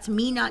trainer. That's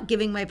me not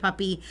giving my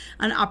puppy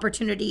an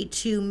opportunity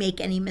to make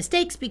any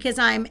mistakes because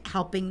I'm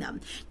helping them.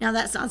 Now,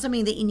 that's not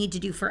something that you need to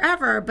do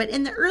forever, but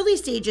in the early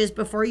stages,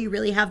 before you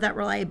really have that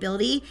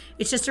reliability,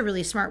 it's just a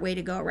really smart way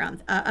to go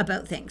around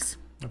about things.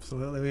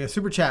 Absolutely. We have a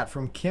super chat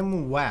from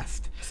Kim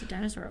West. There's a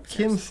dinosaur upstairs.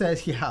 Kim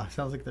says,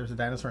 sounds like there's a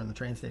dinosaur in the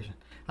train station.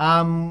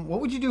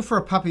 What would you do for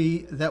a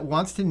puppy that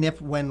wants to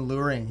nip when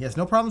luring? He has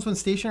no problems when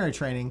stationary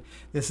training.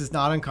 This is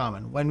not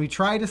uncommon. When we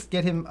try to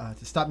get him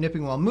to stop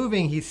nipping while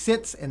moving, he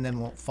sits and then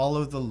won't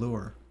follow the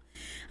lure.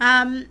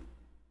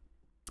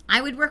 I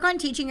would work on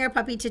teaching our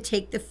puppy to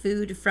take the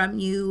food from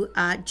you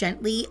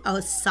gently,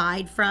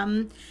 aside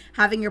from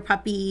having your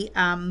puppy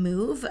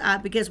move,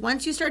 because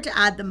once you start to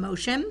add the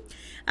motion,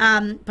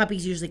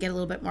 puppies usually get a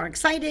little bit more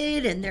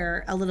excited and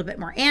they're a little bit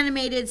more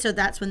animated. So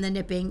that's when the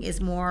nipping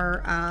is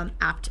more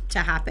apt to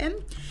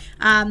happen.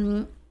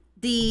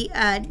 The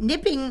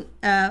nipping,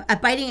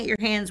 biting at your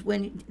hands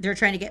when they're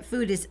trying to get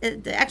food is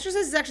the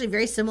exercise is actually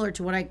very similar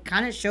to what I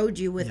kind of showed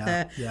you with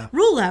the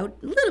rule out.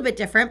 A little bit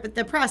different, but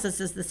the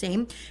process is the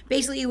same.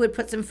 Basically, you would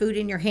put some food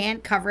in your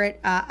hand, cover it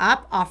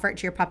up, offer it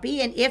to your puppy,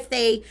 and if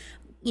they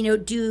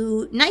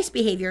do nice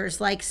behaviors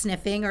like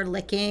sniffing or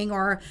licking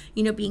or,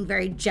 being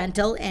very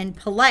gentle and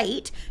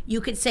polite,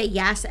 you could say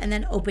yes and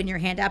then open your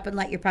hand up and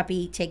let your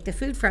puppy take the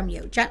food from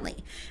you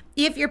gently.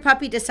 If your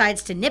puppy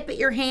decides to nip at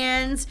your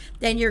hands,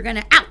 then you're going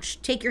to,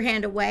 take your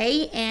hand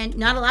away and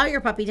not allow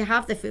your puppy to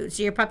have the food.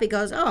 So your puppy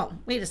goes, oh,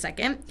 wait a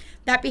second.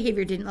 That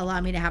behavior didn't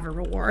allow me to have a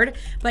reward.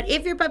 But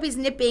if your puppy's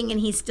nipping and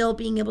he's still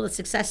being able to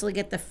successfully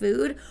get the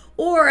food,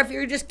 or if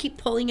you just keep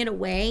pulling it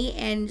away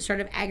and sort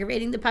of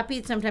aggravating the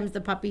puppy, sometimes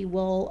the puppy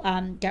will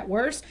get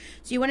worse.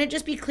 So you want to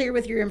just be clear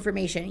with your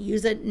information.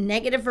 Use a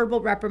negative verbal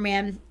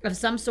reprimand of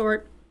some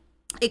sort.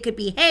 It could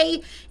be,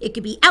 hey, it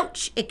could be,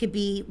 ouch, it could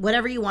be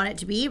whatever you want it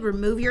to be.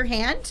 Remove your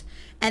hand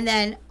and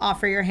then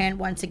offer your hand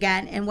once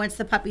again. And once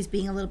the puppy's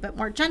being a little bit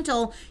more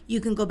gentle,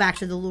 you can go back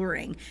to the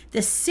luring.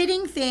 The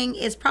sitting thing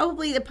is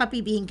probably the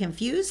puppy being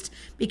confused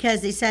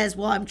because he says,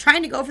 well, I'm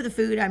trying to go for the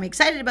food. I'm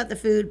excited about the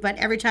food, but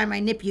every time I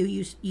nip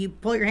you, you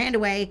pull your hand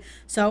away.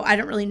 So I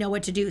don't really know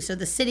what to do. So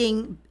the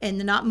sitting and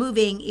the not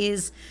moving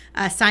is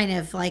a sign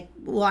of like,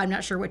 well, I'm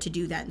not sure what to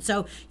do then.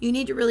 So you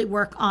need to really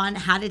work on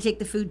how to take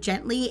the food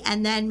gently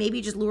and then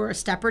maybe just lure a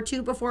step or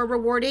two before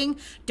rewarding.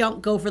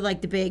 Don't go for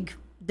like the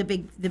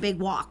big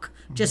walk.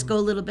 Just go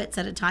little bits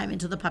at a time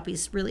until the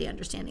puppy's really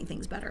understanding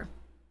things better.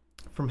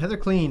 From Heather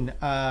Clean,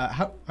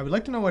 I would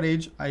like to know what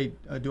age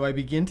do I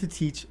begin to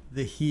teach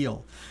the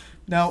heel?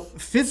 Now,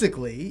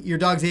 physically, your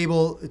dog's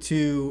able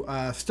to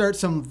start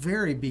some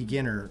very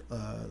beginner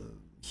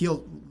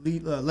heel,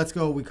 let's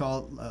go, we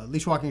call it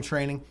leash walking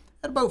training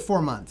at about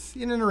 4 months.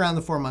 In and around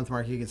the 4-month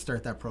mark, you can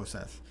start that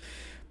process.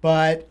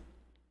 But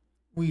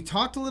we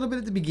talked a little bit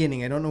at the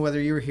beginning. I don't know whether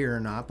you were here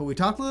or not, but we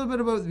talked a little bit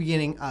about the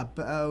beginning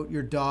about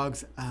your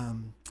dog's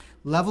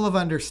level of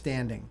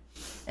understanding.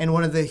 And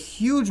one of the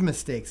huge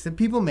mistakes that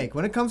people make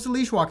when it comes to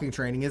leash walking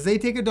training is they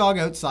take a dog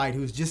outside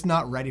who's just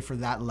not ready for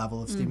that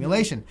level of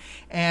stimulation.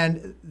 And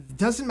it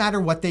doesn't matter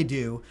what they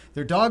do.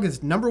 Their dog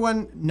is, number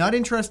one, not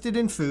interested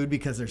in food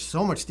because there's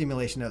so much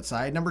stimulation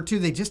outside. Number two,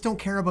 they just don't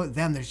care about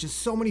them. There's just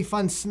so many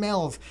fun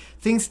smells,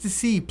 things to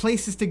see,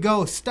 places to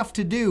go, stuff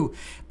to do,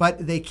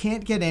 but they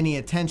can't get any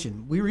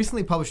attention. We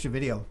recently published a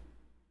video.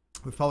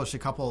 We've published a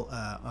couple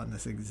on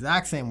this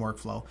exact same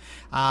workflow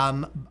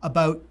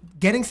about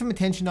getting some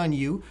attention on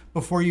you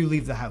before you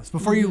leave the house,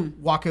 before you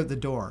walk out the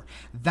door.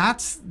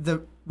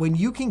 When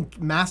you can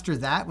master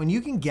that, when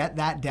you can get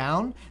that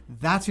down,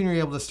 that's when you're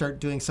able to start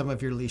doing some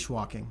of your leash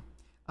walking.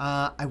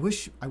 I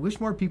wish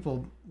more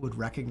people would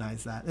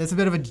recognize that. It's a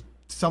bit of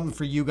something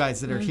for you guys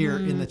that are here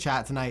in the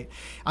chat tonight.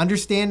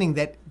 Understanding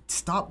that,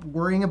 stop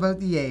worrying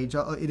about the age.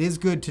 It is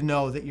good to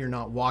know that you're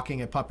not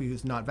walking a puppy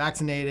who's not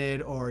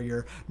vaccinated, or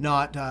you're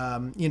not,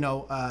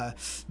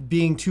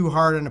 being too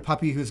hard on a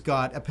puppy who's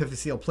got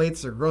epiphyseal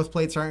plates or growth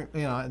plates aren't,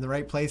 in the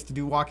right place to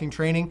do walking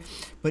training.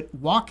 But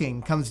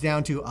walking comes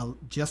down to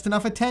just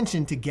enough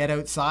attention to get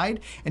outside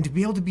and to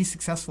be able to be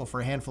successful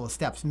for a handful of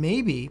steps.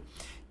 Maybe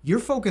you're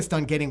focused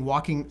on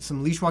getting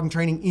some leash walking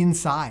training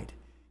inside.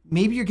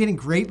 Maybe you're getting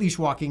great leash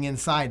walking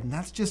inside, and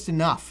that's just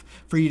enough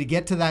for you to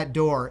get to that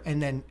door and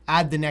then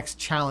add the next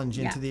challenge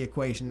into the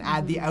equation,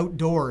 add the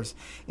outdoors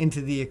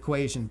into the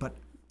equation. But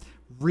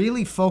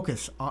really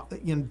focus on,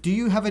 do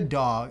you have a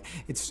dog?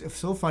 It's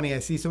so funny. I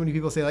see so many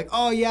people say like,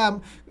 oh yeah,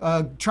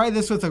 try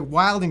this with a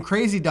wild and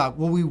crazy dog.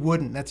 Well, we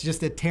wouldn't. That's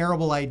just a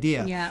terrible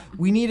idea. Yeah.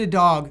 We need a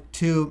dog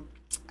to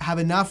have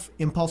enough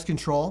impulse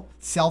control,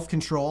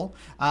 self-control,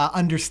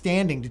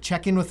 understanding to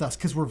check in with us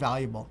because we're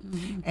valuable.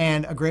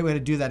 And a great way to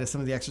do that is some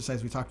of the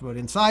exercise we talked about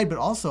inside, but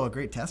also a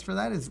great test for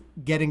that is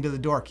getting to the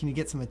door. Can you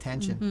get some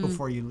attention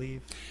before you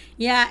leave?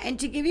 Yeah, and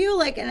to give you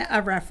like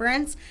a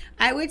reference,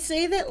 I would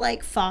say that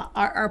like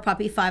our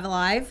puppy Five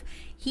Alive,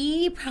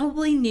 he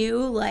probably knew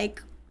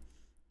like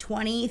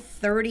 20,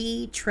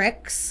 30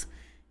 tricks,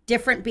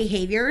 different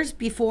behaviors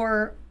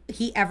before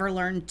he ever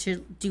learned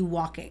to do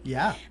walking.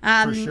 Yeah,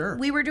 for sure.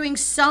 We were doing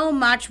so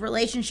much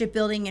relationship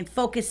building and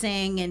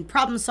focusing and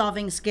problem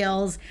solving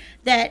skills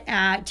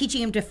that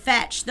teaching him to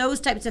fetch, those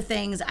types of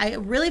things. I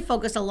really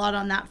focused a lot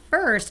on that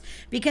first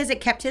because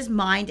it kept his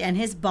mind and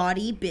his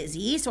body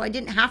busy. So I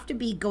didn't have to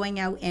be going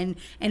out and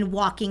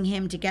walking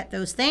him to get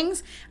those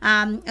things.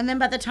 And then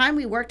by the time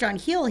we worked on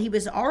Heal, he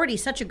was already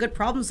such a good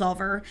problem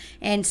solver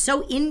and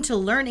so into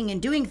learning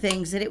and doing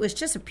things that it was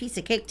just a piece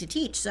of cake to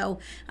teach. So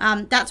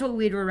that's what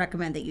we would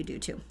recommend that you do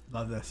too.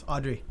 Love this.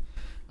 Audrey,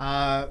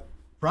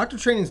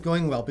 proactive training is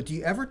going well, but do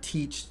you ever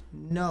teach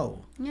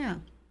no? Yeah.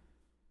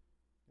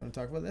 Want to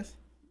talk about this?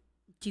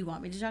 Do you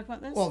want me to talk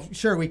about this? Well,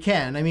 sure, we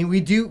can. I mean, we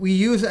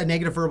use a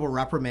negative verbal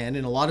reprimand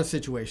in a lot of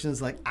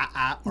situations, like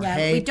or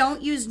hey. We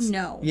don't use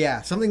no.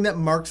 Yeah, something that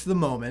marks the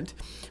moment.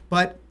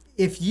 But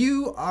if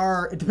you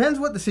are, it depends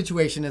what the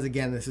situation is.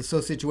 Again, this is so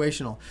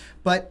situational.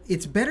 But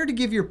it's better to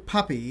give your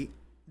puppy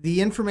the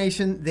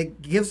information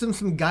that gives them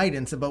some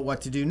guidance about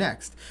what to do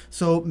next.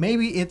 So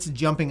maybe it's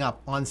jumping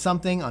up on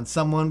something, on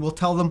someone. We'll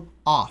tell them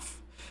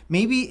off.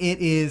 Maybe it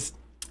is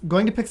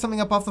going to pick something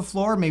up off the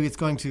floor. Maybe it's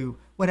going to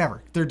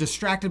whatever. They're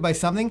distracted by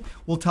something.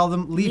 We'll tell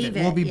them leave it.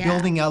 We'll be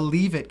building a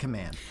leave it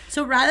command.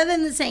 So rather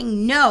than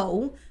saying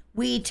no,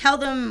 we tell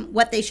them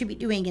what they should be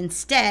doing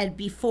instead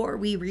before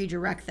we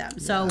redirect them.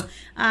 So,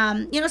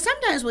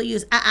 sometimes we'll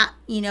use,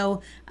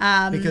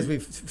 because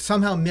we've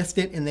somehow missed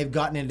it and they've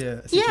gotten into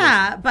a situation.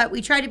 Yeah, but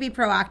we try to be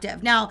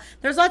proactive. Now,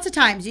 there's lots of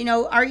times,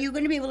 are you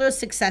going to be able to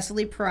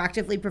successfully,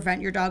 proactively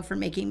prevent your dog from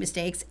making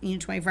mistakes,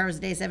 24 hours a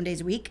day, 7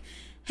 days a week?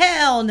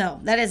 Hell no,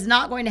 that is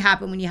not going to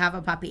happen when you have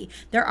a puppy.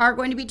 There are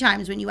going to be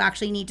times when you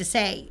actually need to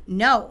say,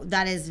 no,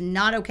 that is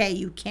not okay.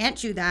 You can't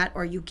do that,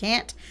 or you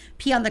can't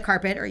pee on the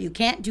carpet, or you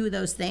can't do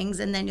those things,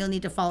 and then you'll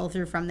need to follow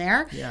through from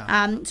there.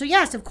 Yeah. So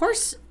yes, of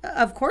course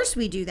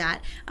we do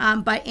that.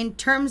 But in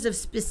terms of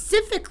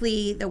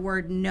specifically the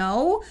word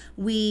no,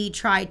 we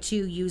try to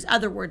use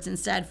other words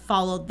instead,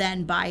 followed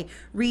then by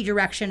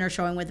redirection or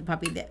showing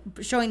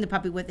the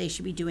puppy what they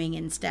should be doing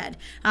instead.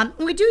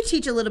 We do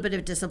teach a little bit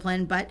of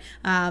discipline, but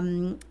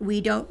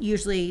we don't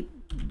usually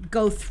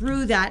go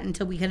through that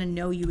until we kind of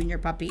know you and your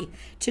puppy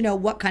to know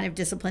what kind of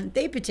discipline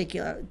they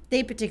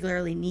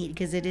particularly need,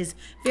 because it is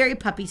very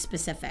puppy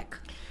specific.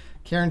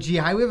 Karen G,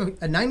 hi, we have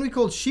a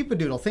 9-week-old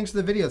Sheepadoodle. Thanks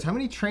for the videos. How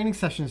many training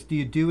sessions do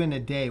you do in a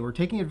day? We're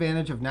taking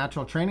advantage of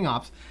natural training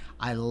ops.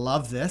 I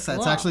love this.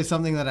 That's actually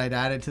something that I'd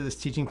added to this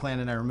teaching plan,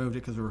 and I removed it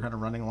because we were kind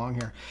of running along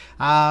here.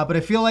 But I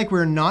feel like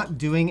we're not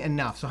doing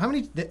enough. So how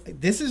many,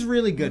 this is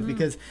really good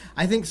because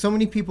I think so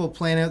many people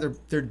plan out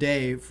their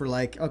day for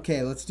like,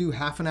 okay, let's do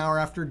half an hour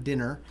after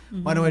dinner.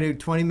 Why don't I do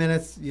 20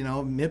 minutes,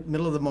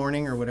 middle of the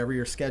morning or whatever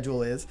your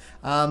schedule is.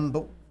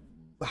 But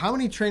how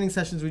many training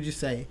sessions would you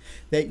say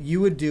that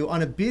you would do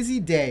on a busy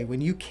day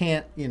when you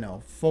can't,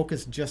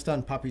 focus just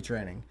on puppy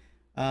training?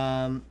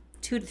 2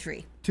 to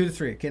 3. 2 to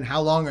 3. Okay, and how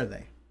long are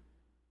they?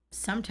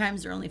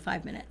 Sometimes they're only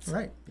 5 minutes.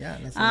 Right. Yeah.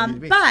 That's what it need to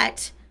be.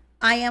 But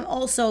I am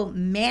also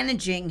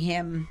managing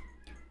him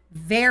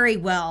very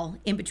well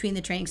in between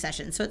the training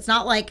sessions. So it's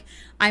not like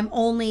I'm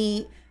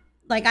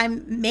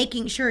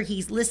making sure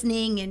he's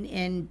listening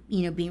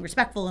and being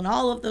respectful and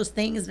all of those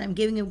things, and I'm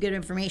giving him good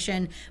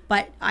information,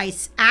 but I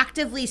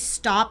actively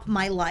stop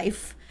my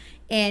life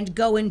and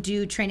go and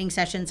do training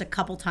sessions a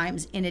couple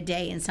times in a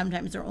day. And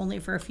sometimes they're only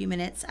for a few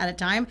minutes at a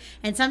time.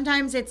 And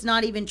sometimes it's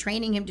not even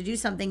training him to do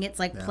something. It's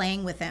like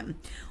playing with him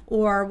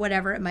or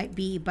whatever it might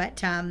be.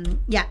 But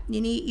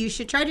you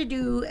should try to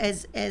do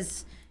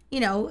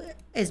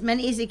as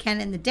many as you can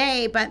in the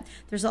day, but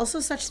there's also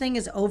such thing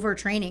as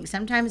overtraining.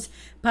 Sometimes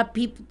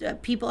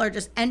people are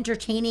just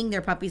entertaining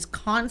their puppies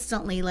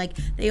constantly. Like,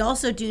 they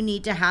also do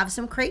need to have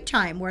some crate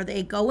time where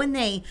they go and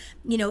they,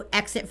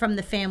 exit from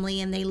the family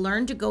and they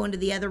learn to go into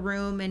the other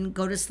room and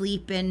go to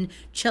sleep and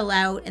chill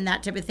out and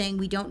that type of thing.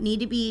 We don't need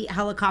to be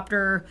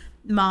helicopter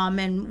mom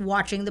and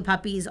watching the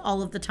puppies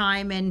all of the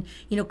time and,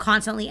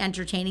 constantly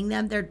entertaining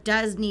them. There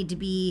does need to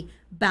be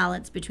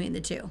balance between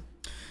the two.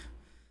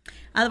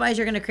 Otherwise,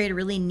 you're going to create a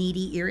really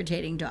needy,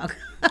 irritating dog.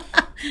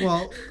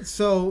 Well,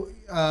 so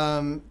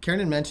Karen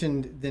had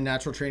mentioned the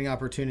natural training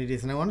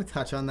opportunities, and I want to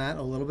touch on that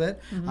a little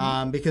bit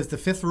because the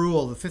fifth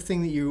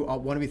thing that you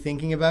want to be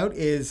thinking about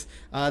is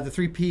the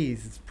 3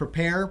 Ps. It's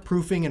prepare,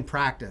 proofing, and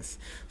practice.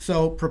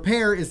 So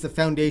prepare is the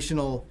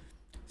foundational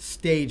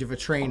stage of a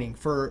training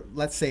for,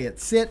 let's say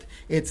it's sit.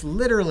 It's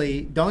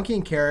literally donkey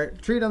and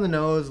carrot, treat on the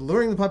nose,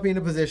 luring the puppy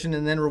into position,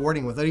 and then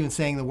rewarding without even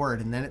saying the word.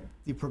 And then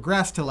you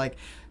progress to like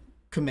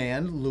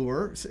command,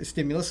 lure,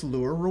 stimulus,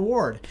 lure,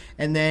 reward.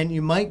 And then you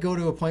might go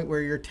to a point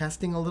where you're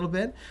testing a little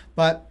bit.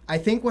 But I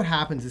think what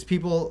happens is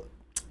people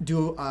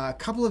do a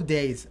couple of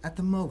days at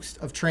the most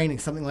of training,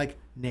 something like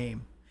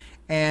name.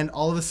 And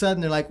all of a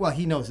sudden they're like, well,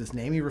 he knows his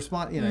name. He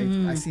responds,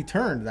 I see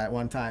turned that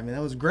one time and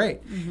that was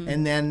great.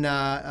 And then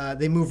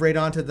they move right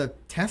on to the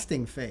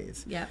testing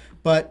phase. Yeah.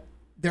 But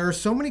there are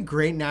so many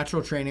great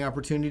natural training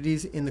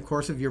opportunities in the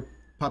course of your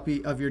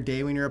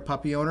day when you're a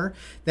puppy owner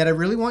that I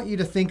really want you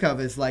to think of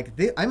as like,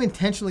 I'm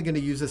intentionally going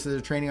to use this as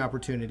a training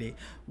opportunity.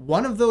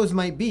 One of those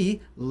might be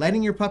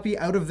letting your puppy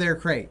out of their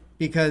crate,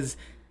 because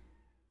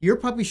your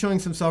puppy showing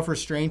some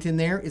self-restraint in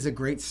there is a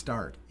great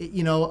start.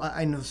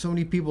 I know so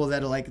many people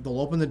that are like, they'll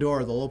open the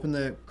door, they'll open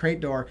the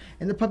crate door,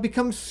 and the puppy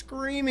comes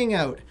screaming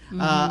out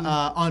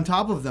on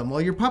top of them.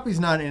 Well, your puppy's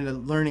not in a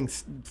learning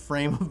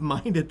frame of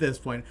mind at this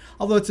point.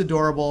 Although it's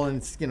adorable and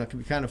it's, can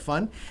be kind of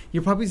fun,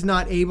 your puppy's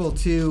not able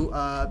to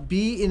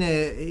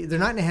they're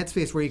not in a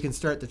headspace where you can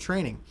start the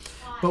training.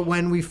 But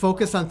when we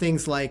focus on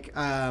things like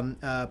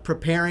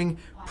preparing,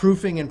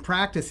 proofing, and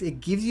practice, it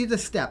gives you the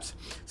steps.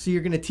 So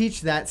you're going to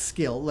teach that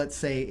skill. Let's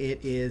say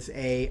it is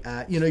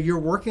you're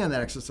working on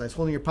that exercise,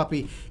 holding your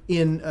puppy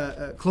in,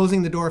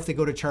 closing the door if they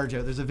go to charge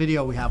out. There's a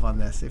video we have on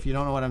this. If you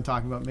don't know what I'm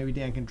talking about, maybe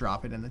Dan can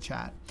drop it in the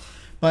chat.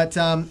 But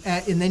and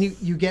then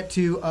you get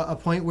to a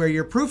point where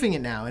you're proofing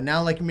it now. And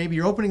now like maybe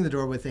you're opening the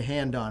door with a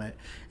hand on it.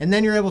 And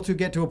then you're able to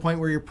get to a point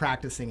where you're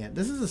practicing it.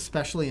 This is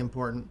especially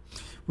important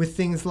with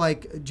things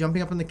like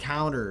jumping up on the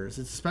counters.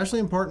 It's especially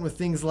important with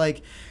things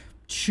like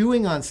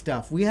chewing on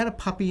stuff. We had a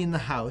puppy in the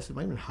house, it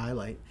might have been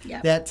Highlight,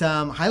 that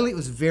Highlight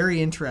was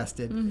very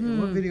interested.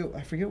 What video,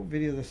 I forget what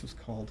video this was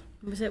called.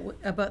 Was it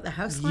about the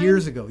house line?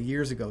 Years ago,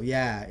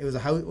 yeah. It was a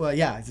house, well,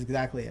 yeah, it's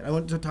exactly it. I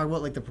want to talk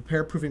about like the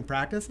prepare, proofing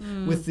practice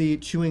with the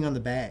chewing on the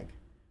bag.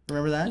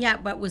 Remember that? Yeah,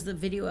 but was the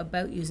video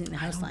about using the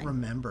house line?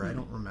 I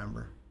don't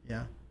remember,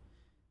 yeah.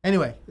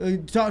 Anyway,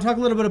 talk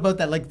a little bit about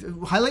that. Like,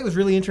 Highlight was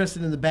really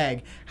interested in the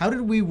bag. How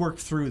did we work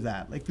through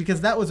that? Like, because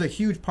that was a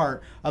huge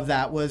part of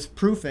that was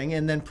proofing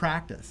and then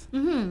practice.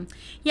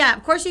 Yeah,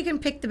 of course you can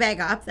pick the bag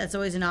up. That's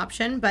always an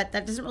option, but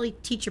that doesn't really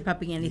teach your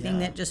puppy anything.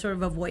 That just sort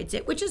of avoids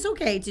it, which is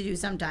okay to do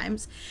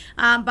sometimes.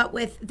 But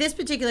with this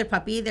particular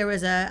puppy, there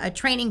was a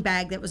training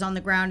bag that was on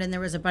the ground and there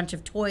was a bunch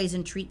of toys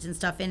and treats and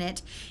stuff in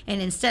it.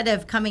 And instead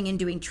of coming and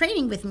doing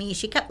training with me,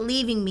 she kept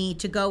leaving me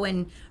to go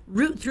and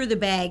root through the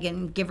bag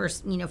and give her,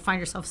 find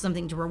herself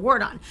something to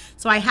reward on.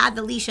 So I had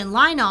the leash and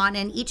line on,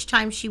 and each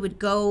time she would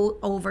go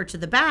over to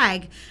the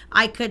bag,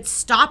 I could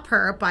stop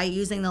her by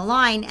using the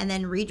line and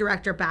then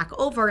redirect her back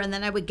over, and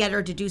then I would get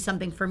her to do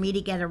something for me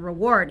to get a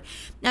reward.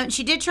 Now,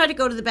 she did try to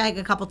go to the bag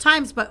a couple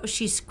times, but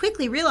she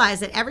quickly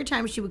realized that every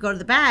time she would go to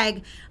the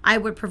bag, I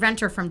would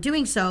prevent her from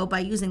doing so by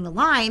using the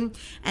line,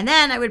 and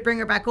then I would bring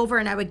her back over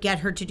and I would get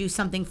her to do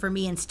something for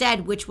me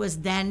instead, which was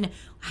then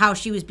how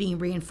she was being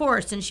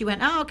reinforced. And she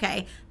went, oh,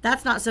 okay,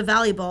 that's not so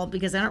valuable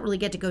because I don't really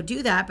get to go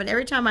do that. But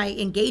every time I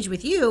engage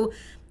with you,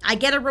 I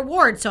get a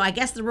reward. So I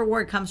guess the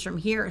reward comes from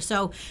here.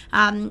 So,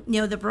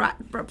 the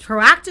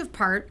proactive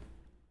part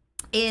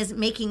is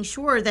making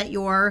sure that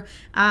you're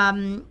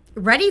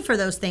ready for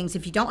those things.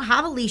 If you don't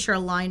have a leash or a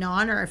line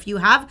on, or if you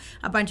have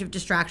a bunch of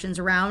distractions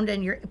around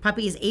and your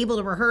puppy is able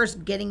to rehearse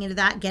getting into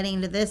that, getting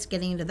into this,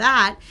 getting into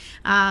that,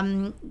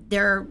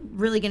 they're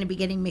really going to be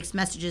getting mixed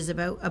messages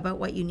about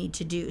what you need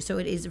to do. So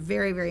it is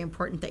very, very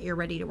important that you're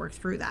ready to work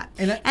through that.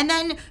 And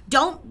then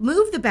don't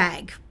move the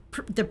bag.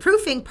 The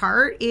proofing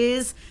part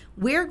is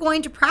we're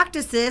going to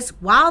practice this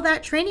while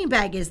that training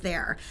bag is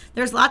there.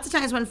 There's lots of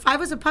times when Five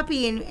was a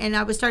puppy and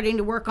I was starting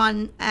to work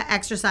on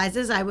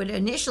exercises, I would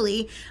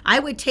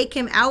take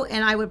him out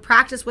and I would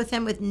practice with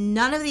him with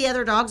none of the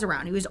other dogs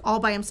around. He was all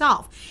by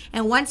himself.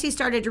 And once he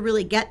started to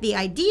really get the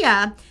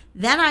idea,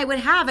 then I would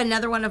have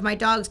another one of my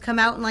dogs come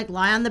out and like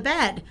lie on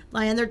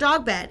their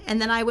dog bed. And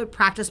then I would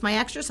practice my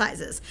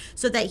exercises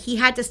so that he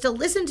had to still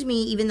listen to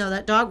me even though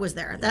that dog was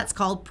there. That's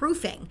called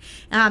proofing.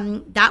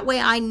 That way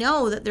I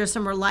know that there's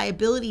some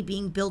reliability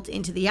being built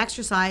into the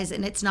exercise,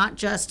 and it's not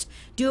just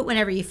do it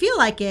whenever you feel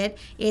like it.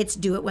 It's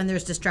do it when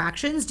there's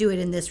distractions, do it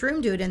in this room,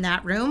 do it in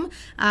that room.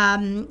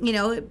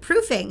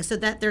 Proofing so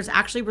that there's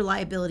actually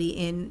reliability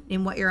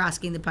in what you're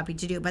asking the puppy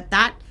to do. But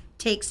that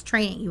takes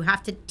training. You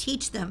have to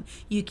teach them.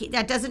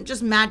 That doesn't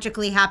just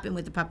magically happen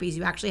with the puppies.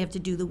 You actually have to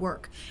do the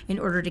work in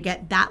order to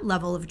get that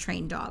level of a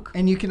trained dog.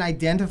 And you can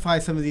identify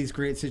some of these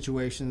great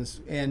situations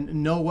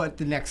and know what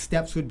the next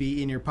steps would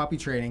be in your puppy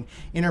training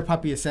in our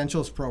Puppy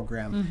Essentials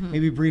program.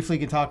 Maybe briefly you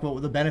can talk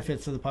about the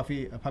benefits of the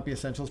Puppy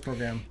Essentials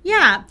program.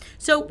 Yeah.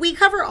 So we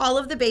cover all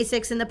of the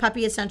basics in the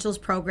Puppy Essentials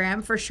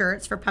program for sure.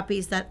 It's for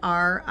puppies that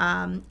are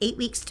 8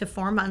 weeks to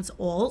 4 months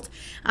old.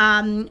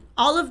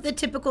 All of the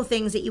typical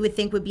things that you would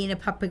think would be in a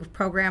puppy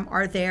program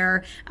are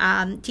there.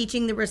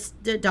 Teaching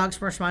the dogs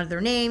to respond to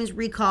their names,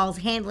 recalls,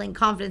 handling,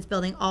 confidence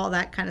building, all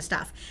that kind of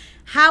stuff.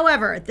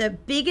 However, the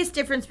biggest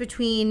difference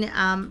between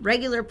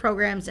regular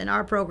programs and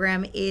our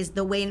program is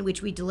the way in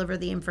which we deliver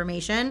the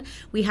information.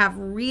 We have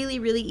really,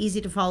 really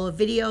easy to follow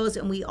videos,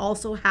 and we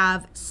also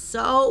have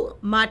so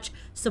much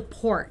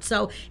support.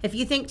 So if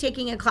you think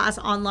taking a class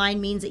online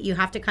means that you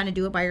have to kind of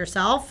do it by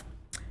yourself,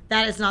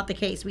 that is not the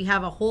case. We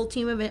have a whole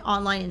team of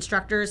online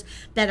instructors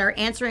that are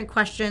answering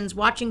questions,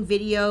 watching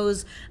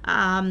videos,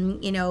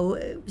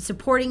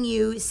 supporting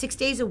you 6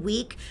 days a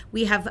week.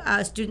 We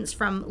have students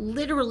from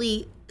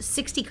literally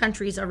 60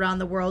 countries around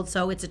the world,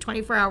 so it's a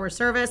 24-hour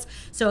service.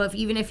 So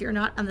even if you're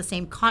not on the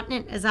same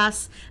continent as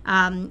us,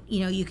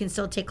 you can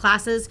still take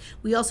classes.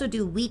 We also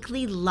do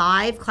weekly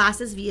live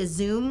classes via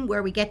Zoom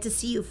where we get to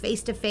see you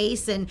face to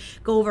face and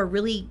go over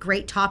really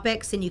great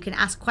topics, and you can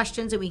ask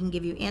questions and we can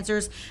give you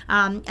answers.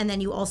 And then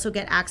you also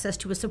get access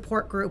to a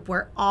support group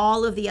where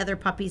all of the other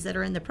puppies that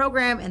are in the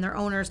program and their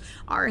owners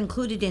are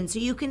included in, so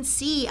you can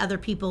see other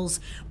people's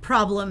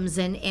problems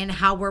and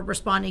how we're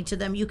responding to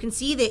them. You can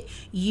see that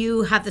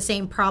you have the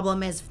same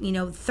problem as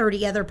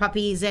 30 other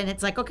puppies, and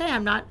it's like, okay,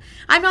 I'm not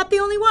the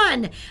only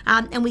one,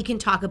 and we can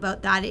talk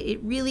about that.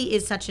 It really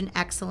is such an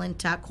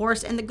excellent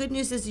course, and the good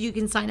news is you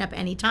can sign up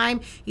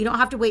anytime. You don't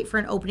have to wait for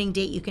an opening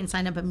date. You can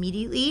sign up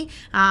immediately,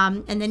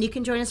 and then you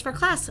can join us for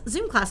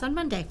Zoom class on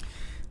Monday.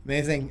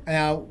 Amazing.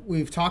 Now,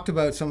 we've talked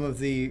about some of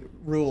the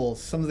rules,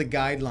 some of the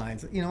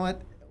guidelines. You know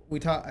what? We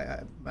talk.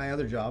 My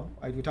other job,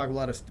 we talk a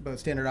lot about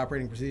standard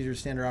operating procedures,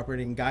 standard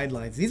operating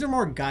guidelines. These are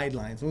more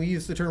guidelines. When we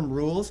use the term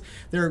rules,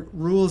 they're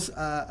rules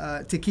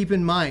to keep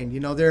in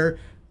mind. They're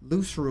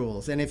loose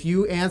rules. And if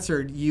you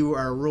answered you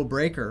are a rule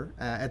breaker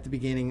at the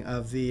beginning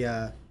of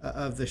the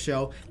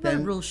show,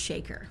 then a rule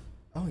shaker.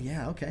 Oh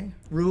yeah, okay.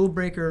 Rule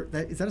breaker.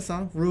 Is that a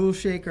song? Rule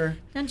shaker.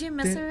 Don't you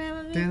mess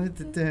around with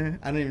me?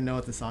 I don't even know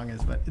what the song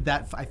is, but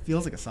that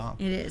feels like a song.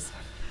 It is.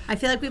 I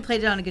feel like we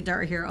played it on a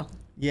Guitar Hero.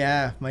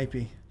 Yeah, might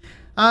be.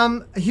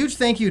 A huge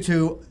thank you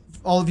to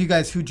all of you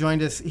guys who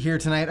joined us here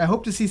tonight. I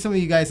hope to see some of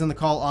you guys on the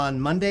call on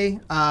Monday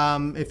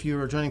if you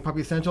are joining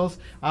Puppy Essentials.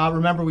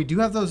 Remember, we do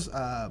have those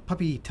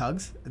puppy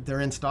tugs. They're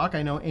in stock.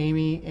 I know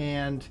Amy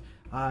and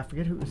I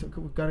forget who.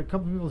 We've got a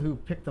couple people who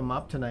picked them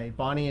up tonight.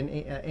 Bonnie and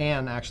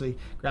Anne actually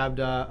grabbed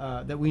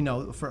that we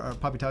know for our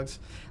puppy tugs.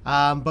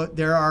 But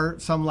there are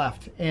some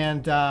left.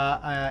 And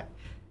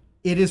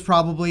it is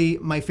probably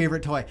my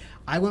favorite toy.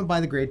 I went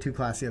by the grade 2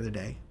 class the other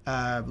day,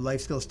 Life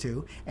Skills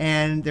 2,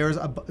 and there was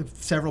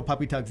several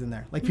puppy tugs in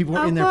there. Like people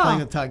were in there playing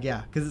with tug,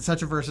 yeah, because it's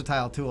such a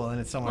versatile tool and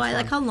it's so much fun. I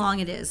like how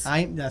long it is.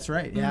 That's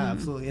right, yeah,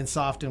 absolutely, and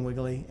soft and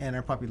wiggly, and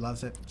our puppy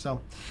loves it.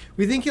 So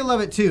we think you'll love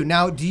it too.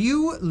 Now, do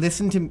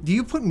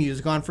you put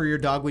music on for your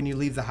dog when you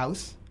leave the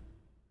house?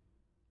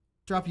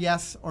 Drop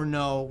yes or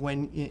no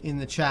when in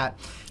the chat.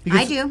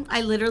 I do.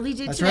 I literally did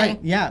today. That's right.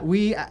 Yeah,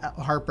 we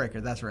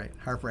Heartbreaker. That's right,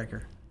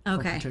 Heartbreaker.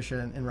 Okay. Patricia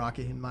and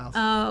Rocky and Miles.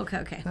 Oh,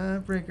 okay.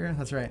 Breaker,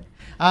 that's right.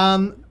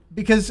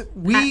 Because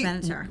we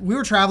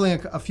were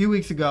traveling a few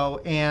weeks ago,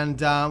 and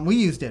we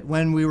used it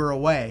when we were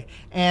away.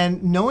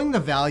 And knowing the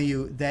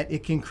value that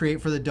it can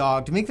create for the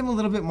dog to make them a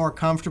little bit more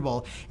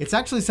comfortable, it's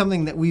actually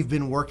something that we've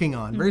been working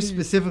on. Very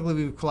specifically,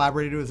 we've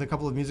collaborated with a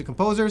couple of music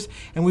composers,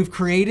 and we've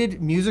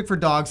created music for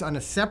dogs on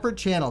a separate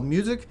channel.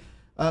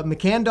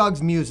 McCann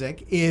Dogs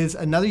Music is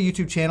another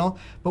YouTube channel,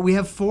 but we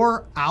have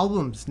 4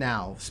 albums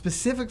now,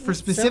 specific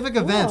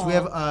events. We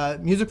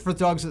have music for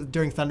dogs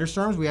during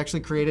thunderstorms. We actually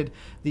created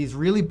these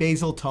really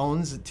basal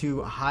tones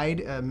to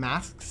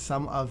mask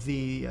some of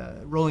the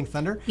rolling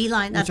thunder.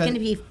 Beeline, that's going to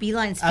be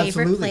Beeline's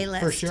favorite playlist.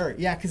 For sure.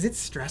 Yeah, because it's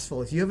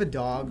stressful. If you have a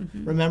dog,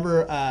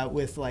 remember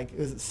with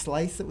was it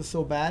Slice that was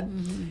so bad?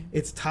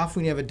 It's tough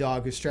when you have a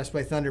dog who's stressed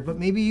by thunder, but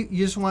maybe you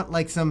just want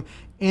like some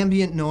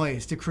ambient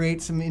noise to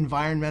create some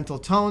environmental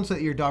tones so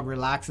that your your dog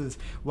relaxes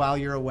while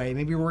you're away.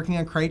 Maybe you're working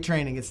on crate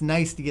training. It's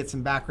nice to get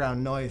some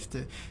background noise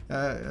to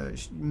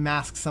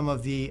mask some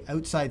of the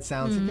outside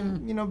sounds that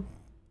can, you know,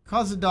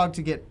 cause the dog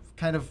to get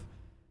kind of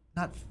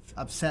not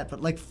upset,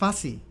 but like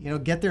fussy, you know,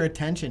 get their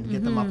attention,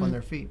 get them up on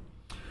their feet.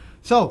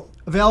 So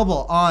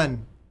available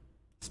on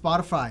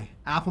Spotify,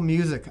 Apple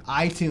Music,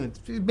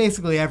 iTunes,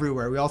 basically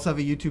everywhere. We also have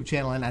a YouTube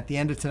channel, and at the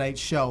end of tonight's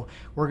show,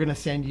 we're going to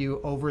send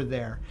you over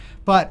there.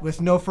 But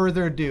with no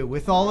further ado,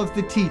 with all of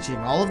the teaching,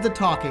 all of the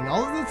talking,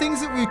 all of the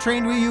things that we've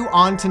trained with you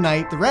on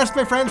tonight, the rest,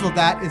 my friends, well,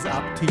 that is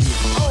up to you.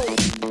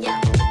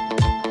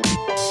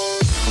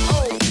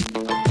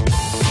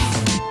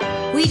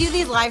 We do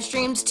these live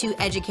streams to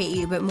educate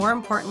you, but more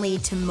importantly,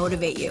 to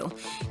motivate you.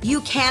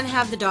 You can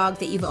have the dog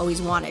that you've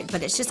always wanted,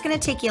 but it's just going to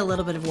take you a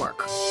little bit of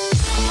work.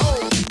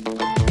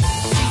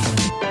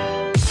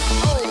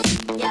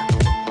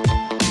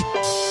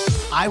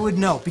 I would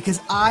know, because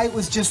I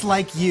was just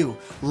like you.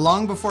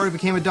 Long before I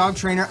became a dog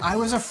trainer, I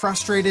was a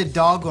frustrated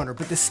dog owner,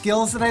 but the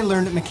skills that I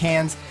learned at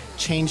McCann's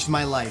changed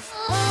my life.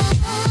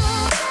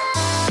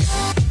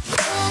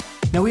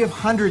 Now, we have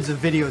hundreds of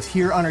videos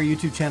here on our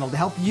YouTube channel to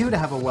help you to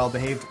have a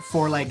well-behaved,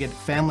 four-legged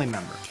family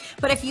member.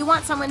 But if you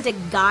want someone to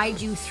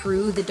guide you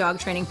through the dog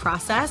training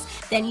process,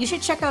 then you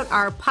should check out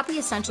our Puppy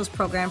Essentials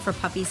program for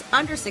puppies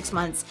under 6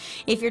 months.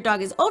 If your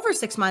dog is over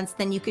 6 months,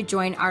 then you could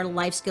join our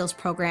Life Skills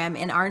program,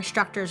 and our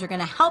instructors are going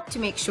to help to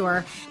make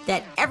sure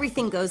that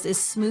everything goes as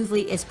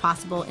smoothly as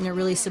possible in a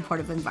really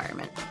supportive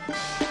environment.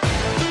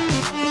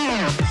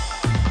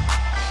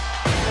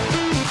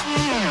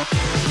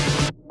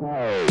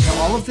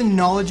 Now, all of the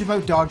knowledge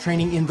about dog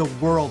training in the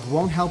world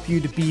won't help you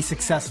to be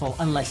successful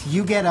unless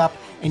you get up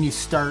and you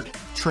start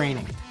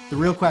training. The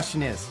real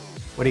question is,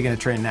 what are you going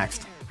to train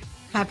next?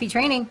 Happy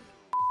training.